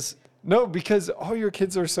okay, because No, because all your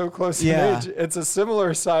kids are so close Yeah. in age. It's a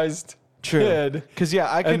similar sized kid. Because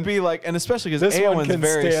I could And be like, and especially because this one Aowen's can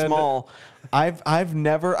very stand- small. I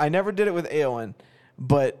never did it with Aowen,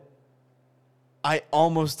 but I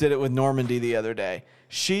almost did it with Normandy the other day.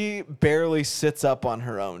 She barely sits up on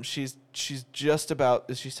her own. She's just about,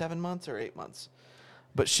 is she 7 months or 8 months?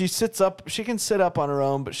 But she sits up. She can sit up on her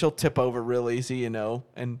own, but she'll tip over real easy,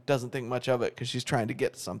 and doesn't think much of it because she's trying to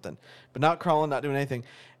get something, but not crawling, not doing anything.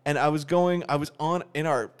 And I was in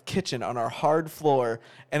our kitchen on our hard floor,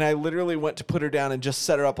 and I literally went to put her down and just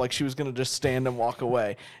set her up like she was going to just stand and walk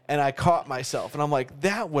away. And I caught myself, and I'm like,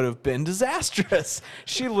 that would have been disastrous.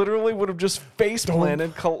 She literally would have just face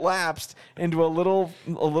planted, collapsed into a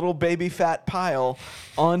little baby fat pile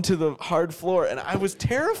onto the hard floor. And I was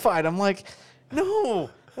terrified. I'm like, no,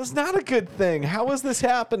 that's not a good thing. How is this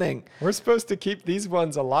happening? We're supposed to keep these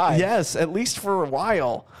ones alive. Yes, at least for a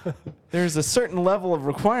while. There's a certain level of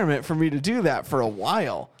requirement for me to do that for a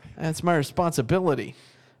while. That's my responsibility.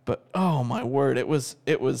 But oh my word, it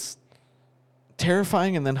was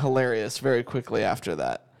terrifying and then hilarious very quickly after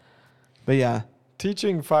that. But yeah.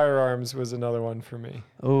 Teaching firearms was another one for me.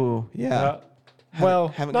 Oh, yeah.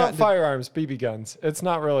 Not firearms, BB guns. It's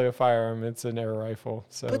not really a firearm. It's an air rifle.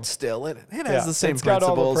 So, but still, it has the same it's principles. got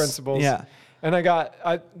all the principles. Yeah. And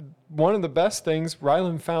one of the best things,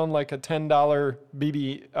 Rylan found like a $10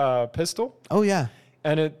 BB pistol. Oh, yeah.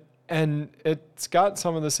 And it's got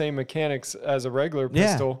some of the same mechanics as a regular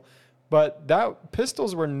pistol. But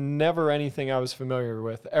pistols were never anything I was familiar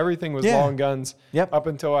with. Everything was long guns up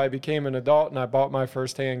until I became an adult and I bought my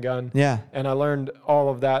first handgun. Yeah. And I learned all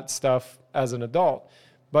of that stuff as an adult.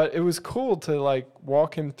 But it was cool to like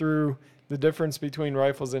walk him through the difference between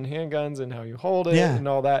rifles and handguns and how you hold it and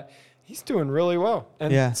all that. He's doing really well.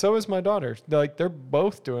 And so is my daughter. They're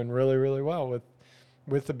both doing really, really well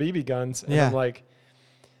with the BB guns. And I'm like,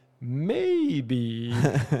 maybe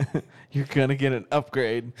you're going to get an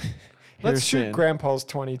upgrade. Let's shoot Grandpa's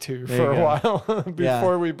 22 for a while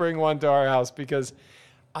before we bring one to our house, because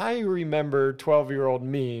I remember 12-year-old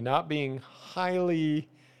me not being highly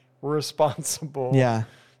responsible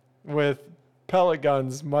with pellet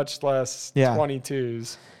guns, much less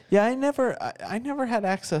 22s. Yeah, I never had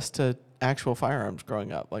access to actual firearms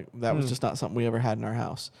growing up. Like that was just not something we ever had in our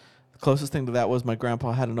house. The closest thing to that was my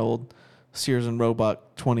grandpa had an old Sears and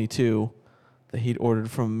Roebuck 22 that he'd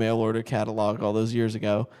ordered from a mail order catalog all those years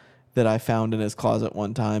ago, that I found in his closet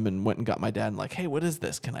one time and went and got my dad and like, hey, what is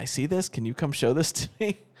this? Can I see this? Can you come show this to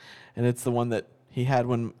me? And it's the one that he had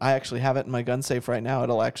when I actually have it in my gun safe right now.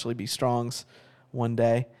 It'll actually be Strong's one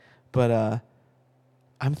day. But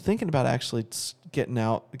I'm thinking about actually getting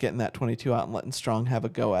that 22 out and letting Strong have a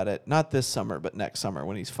go at it. Not this summer, but next summer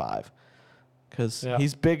when he's 5. Because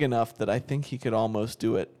he's big enough that I think he could almost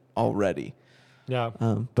do it already. Yeah.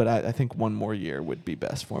 But I think one more year would be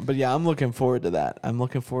best for him. But yeah, I'm looking forward to that. I'm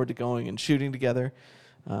looking forward to going and shooting together.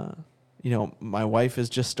 My wife is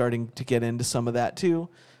just starting to get into some of that too.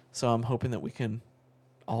 So I'm hoping that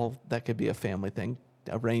that could be a family thing,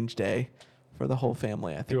 a range day for the whole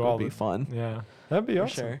family. I think would be fun. Yeah. That'd be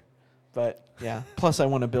awesome. Sure. But yeah, plus I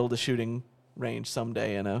want to build a shooting range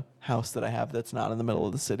someday in a house that I have that's not in the middle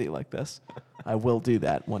of the city like this. I will do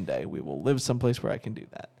that one day. We will live someplace where I can do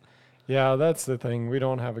that. Yeah, that's the thing. We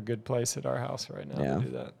don't have a good place at our house right now to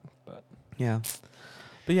do that. But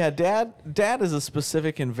yeah, dad is a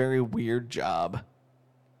specific and very weird job.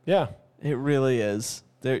 Yeah, it really is.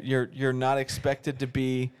 You're not expected to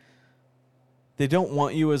be. They don't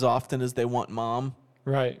want you as often as they want mom.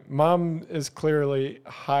 Right. Mom is clearly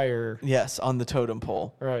higher. Yes, on the totem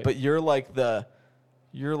pole. Right. But you're not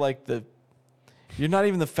even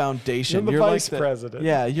the foundation. You're the vice president.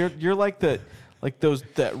 Yeah, you're like that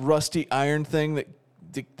rusty iron thing that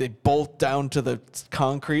they bolt down to the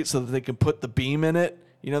concrete so that they can put the beam in it.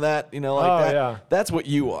 You know that? That? Yeah. That's what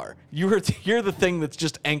you are. You're the thing that's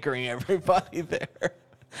just anchoring everybody there.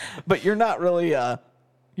 But you're not really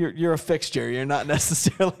you're a fixture. You're not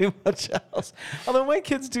necessarily much else. Although my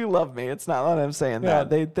kids do love me. It's not that I'm saying that.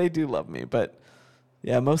 They do love me, but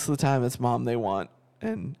yeah, most of the time it's mom they want,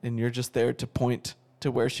 and you're just there to point to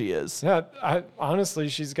where she is. Yeah, honestly,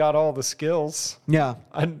 she's got all the skills. Yeah.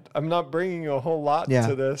 I'm not bringing a whole lot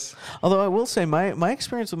to this. Although I will say my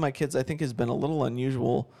experience with my kids, I think, has been a little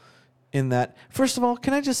unusual in that, first of all,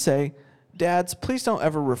 can I just say, dads, please don't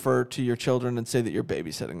ever refer to your children and say that you're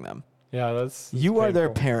babysitting them. Yeah, that's you painful. Are their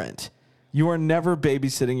parent. You are never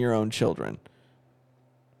babysitting your own children.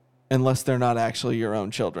 Unless they're not actually your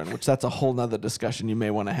own children, which that's a whole nother discussion you may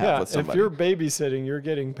want to have with somebody. If you're babysitting, you're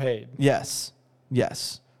getting paid. Yes.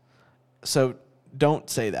 So don't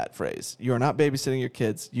say that phrase. You are not babysitting your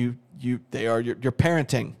kids. They are you're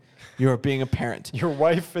parenting. You are being a parent. Your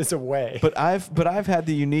wife is away. But I've had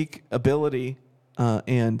the unique ability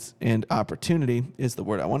and opportunity is the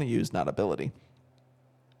word I want to use, not ability,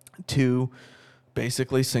 to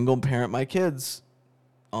basically single parent my kids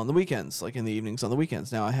on the weekends, like in the evenings on the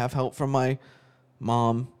weekends. Now I have help from my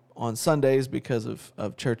mom on Sundays because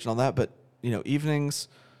of church and all that, but evenings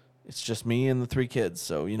it's just me and the 3 kids.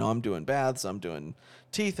 So, I'm doing baths, I'm doing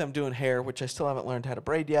teeth, I'm doing hair, which I still haven't learned how to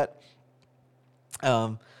braid yet.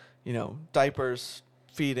 Diapers,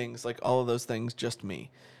 feedings, like all of those things, just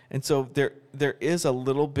me. And so there is a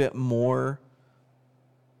little bit more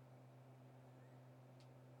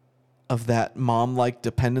of that mom-like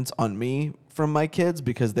dependence on me from my kids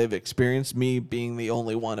because they've experienced me being the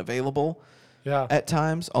only one available at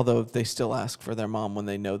times, although they still ask for their mom when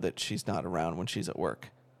they know that she's not around when she's at work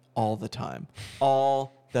all the time.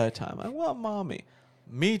 All the time. I want mommy.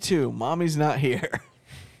 Me too. Mommy's not here.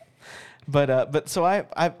 But so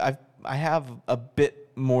I have a bit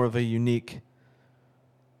more of a unique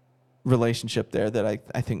relationship there that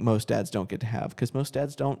I think most dads don't get to have because most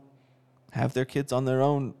dads don't have their kids on their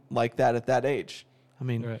own like that at that age. I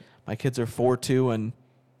mean, my kids are 4, 2,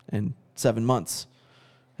 and 7 months,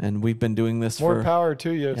 and we've been doing this More power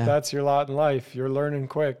to you if that's your lot in life. You're learning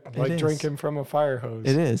quick, like drinking from a fire hose.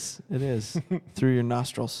 It is through your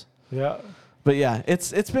nostrils. Yeah. But yeah,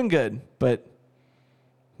 it's been good, but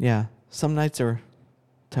yeah, some nights are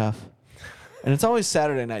tough. And it's always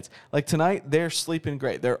Saturday nights. Like tonight, they're sleeping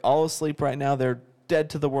great. They're all asleep right now. They're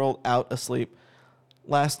dead to the world, out asleep.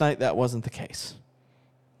 Last night, that wasn't the case.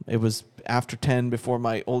 It was after 10 before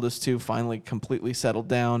my oldest 2 finally completely settled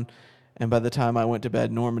down. And by the time I went to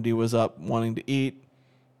bed, Normandy was up wanting to eat.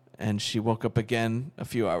 And she woke up again a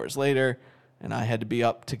few hours later. And I had to be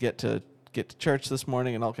up to get to church this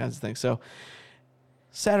morning and all kinds of things. So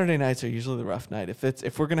Saturday nights are usually the rough night.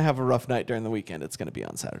 If we're gonna have a rough night during the weekend, it's gonna be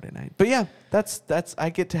on Saturday night. But yeah, that's I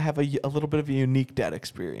get to have a little bit of a unique dad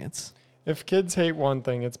experience. If kids hate one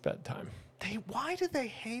thing, it's bedtime. Why do they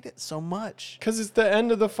hate it so much? Because it's the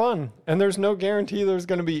end of the fun, and there's no guarantee there's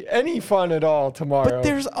gonna be any fun at all tomorrow. But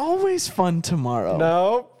there's always fun tomorrow.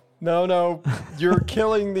 No. You're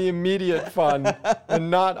killing the immediate fun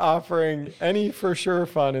and not offering any for sure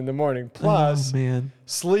fun in the morning. Plus,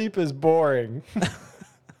 sleep is boring.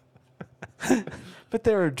 But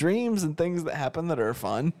there are dreams and things that happen that are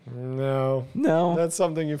fun. No. That's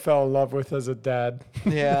something you fell in love with as a dad.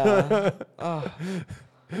 Yeah. Oh.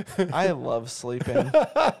 I love sleeping.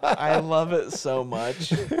 I love it so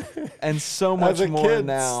much. And so much as a more kid,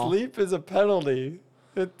 now. Sleep is a penalty.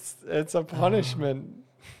 It's a punishment.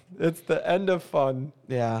 It's the end of fun.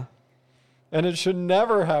 Yeah. And it should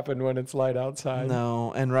never happen when it's light outside.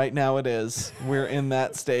 No, and right now it is. We're in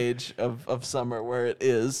that stage of summer where it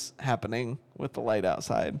is happening with the light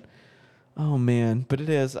outside. Oh, man. But it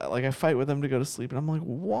is. Like, I fight with them to go to sleep, and I'm like,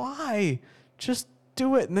 why? Just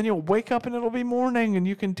do it. And then you'll wake up, and it'll be morning, and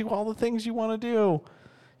you can do all the things you want to do.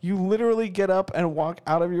 You literally get up and walk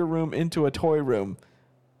out of your room into a toy room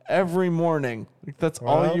every morning. Like, that's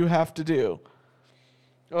all you have to do.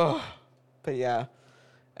 Oh, but yeah.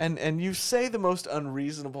 And you say the most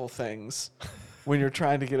unreasonable things when you're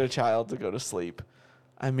trying to get a child to go to sleep.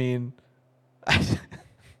 I mean, and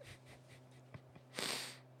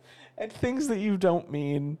things that you don't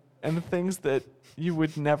mean and things that you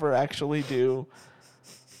would never actually do.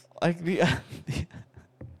 Like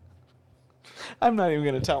I'm not even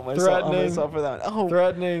going to tell myself for that. Oh,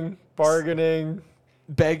 threatening, bargaining,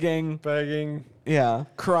 begging. Yeah,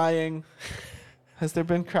 crying. Has there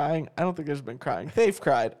been crying? I don't think there's been crying. They've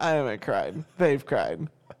cried. I haven't cried. They've cried.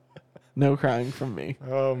 No crying from me.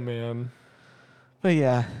 Oh, man. But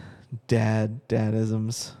yeah,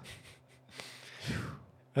 dadisms.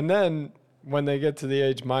 And then when they get to the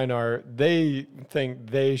age mine are, they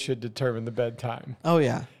think they should determine the bedtime. Oh,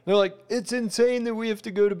 yeah. They're like, it's insane that we have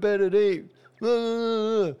to go to bed at 8.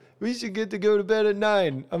 We should get to go to bed at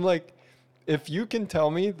 9. I'm like, if you can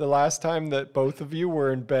tell me the last time that both of you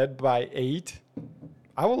were in bed by 8,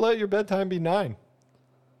 I will let your bedtime be 9.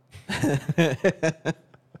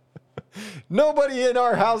 Nobody in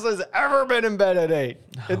our house has ever been in bed at 8.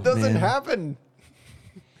 It doesn't happen.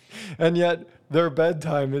 And yet their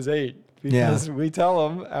bedtime is 8 because we tell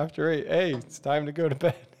them after 8, hey, it's time to go to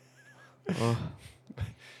bed.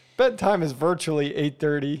 Bedtime is virtually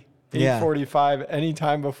 8:30, 8:45,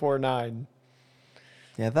 anytime before 9.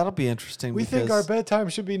 Yeah, that'll be interesting. We think our bedtime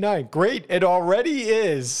should be 9. Great, it already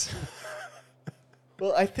is.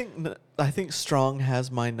 Well, I think Strong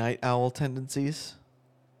has my night owl tendencies,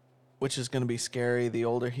 which is going to be scary the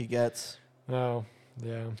older he gets. Oh,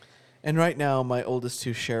 yeah. And right now, my oldest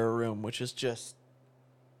 2 share a room, which is just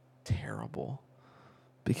terrible.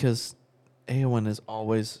 because Eowyn is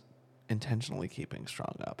always intentionally keeping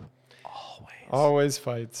Strong up. Always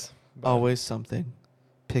fights. Always something.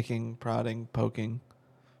 Picking, prodding, poking.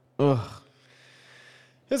 Ugh.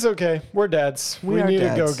 It's okay. We're dads. We are need to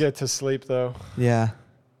go dads. get to sleep, though. Yeah.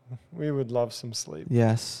 We would love some sleep.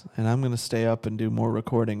 Yes. And I'm going to stay up and do more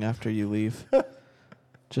recording after you leave.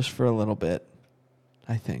 Just for a little bit,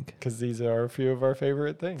 I think. Because these are a few of our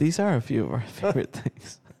favorite things. These are a few of our favorite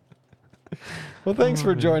things. Well, thanks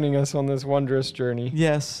for joining us on this wondrous journey.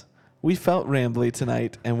 Yes. We felt rambly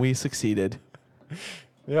tonight, and we succeeded.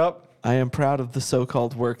 Yep. I am proud of the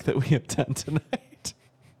so-called work that we have done tonight.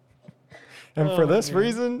 And for this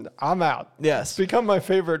reason, I'm out. Yes. It's become my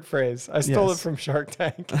favorite phrase. I stole Yes. it from Shark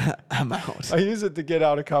Tank. I'm out. I use it to get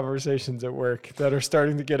out of conversations at work that are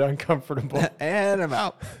starting to get uncomfortable. And I'm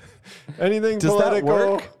out. Anything Does that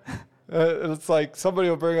political. work? It's like somebody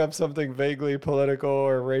will bring up something vaguely political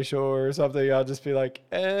or racial or something. I'll just be like,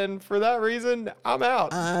 and for that reason, I'm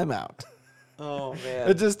out. I'm out. Oh, man.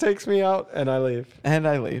 It just takes me out and I leave. And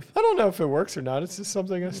I leave. I don't know if it works or not. It's just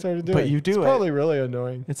something I started doing. But you do it's it. probably really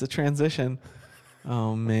annoying. It's a transition.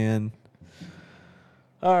 Oh, man.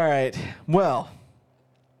 All right. Well,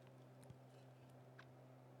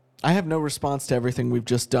 I have no response to everything we've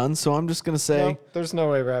just done, so I'm just going to say, No, there's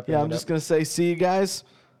no way wrapping I'm it just up. going to say, see you guys.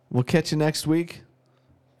 We'll catch you next week,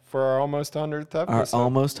 For our almost 100th our episode.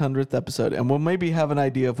 almost 100th episode, and we'll maybe have an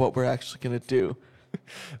idea of what we're actually going to do.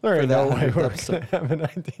 There ain't that no way 100th we're episode. going to have an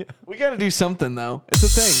idea. We got to do something, though. It's a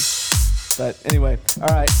thing. But anyway, all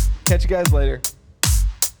right. Catch you guys later.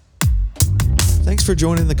 Thanks for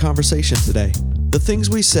joining the conversation today. The Things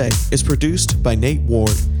We Say is produced by Nate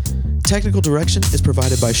Ward. Technical direction is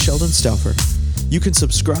provided by Sheldon Stauffer. You can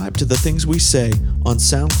subscribe to The Things We Say on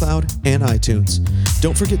SoundCloud and iTunes.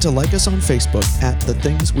 Don't forget to like us on Facebook at The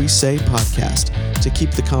Things We Say Podcast to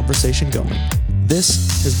keep the conversation going.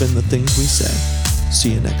 This has been The Things We Say.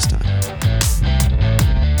 See you next time.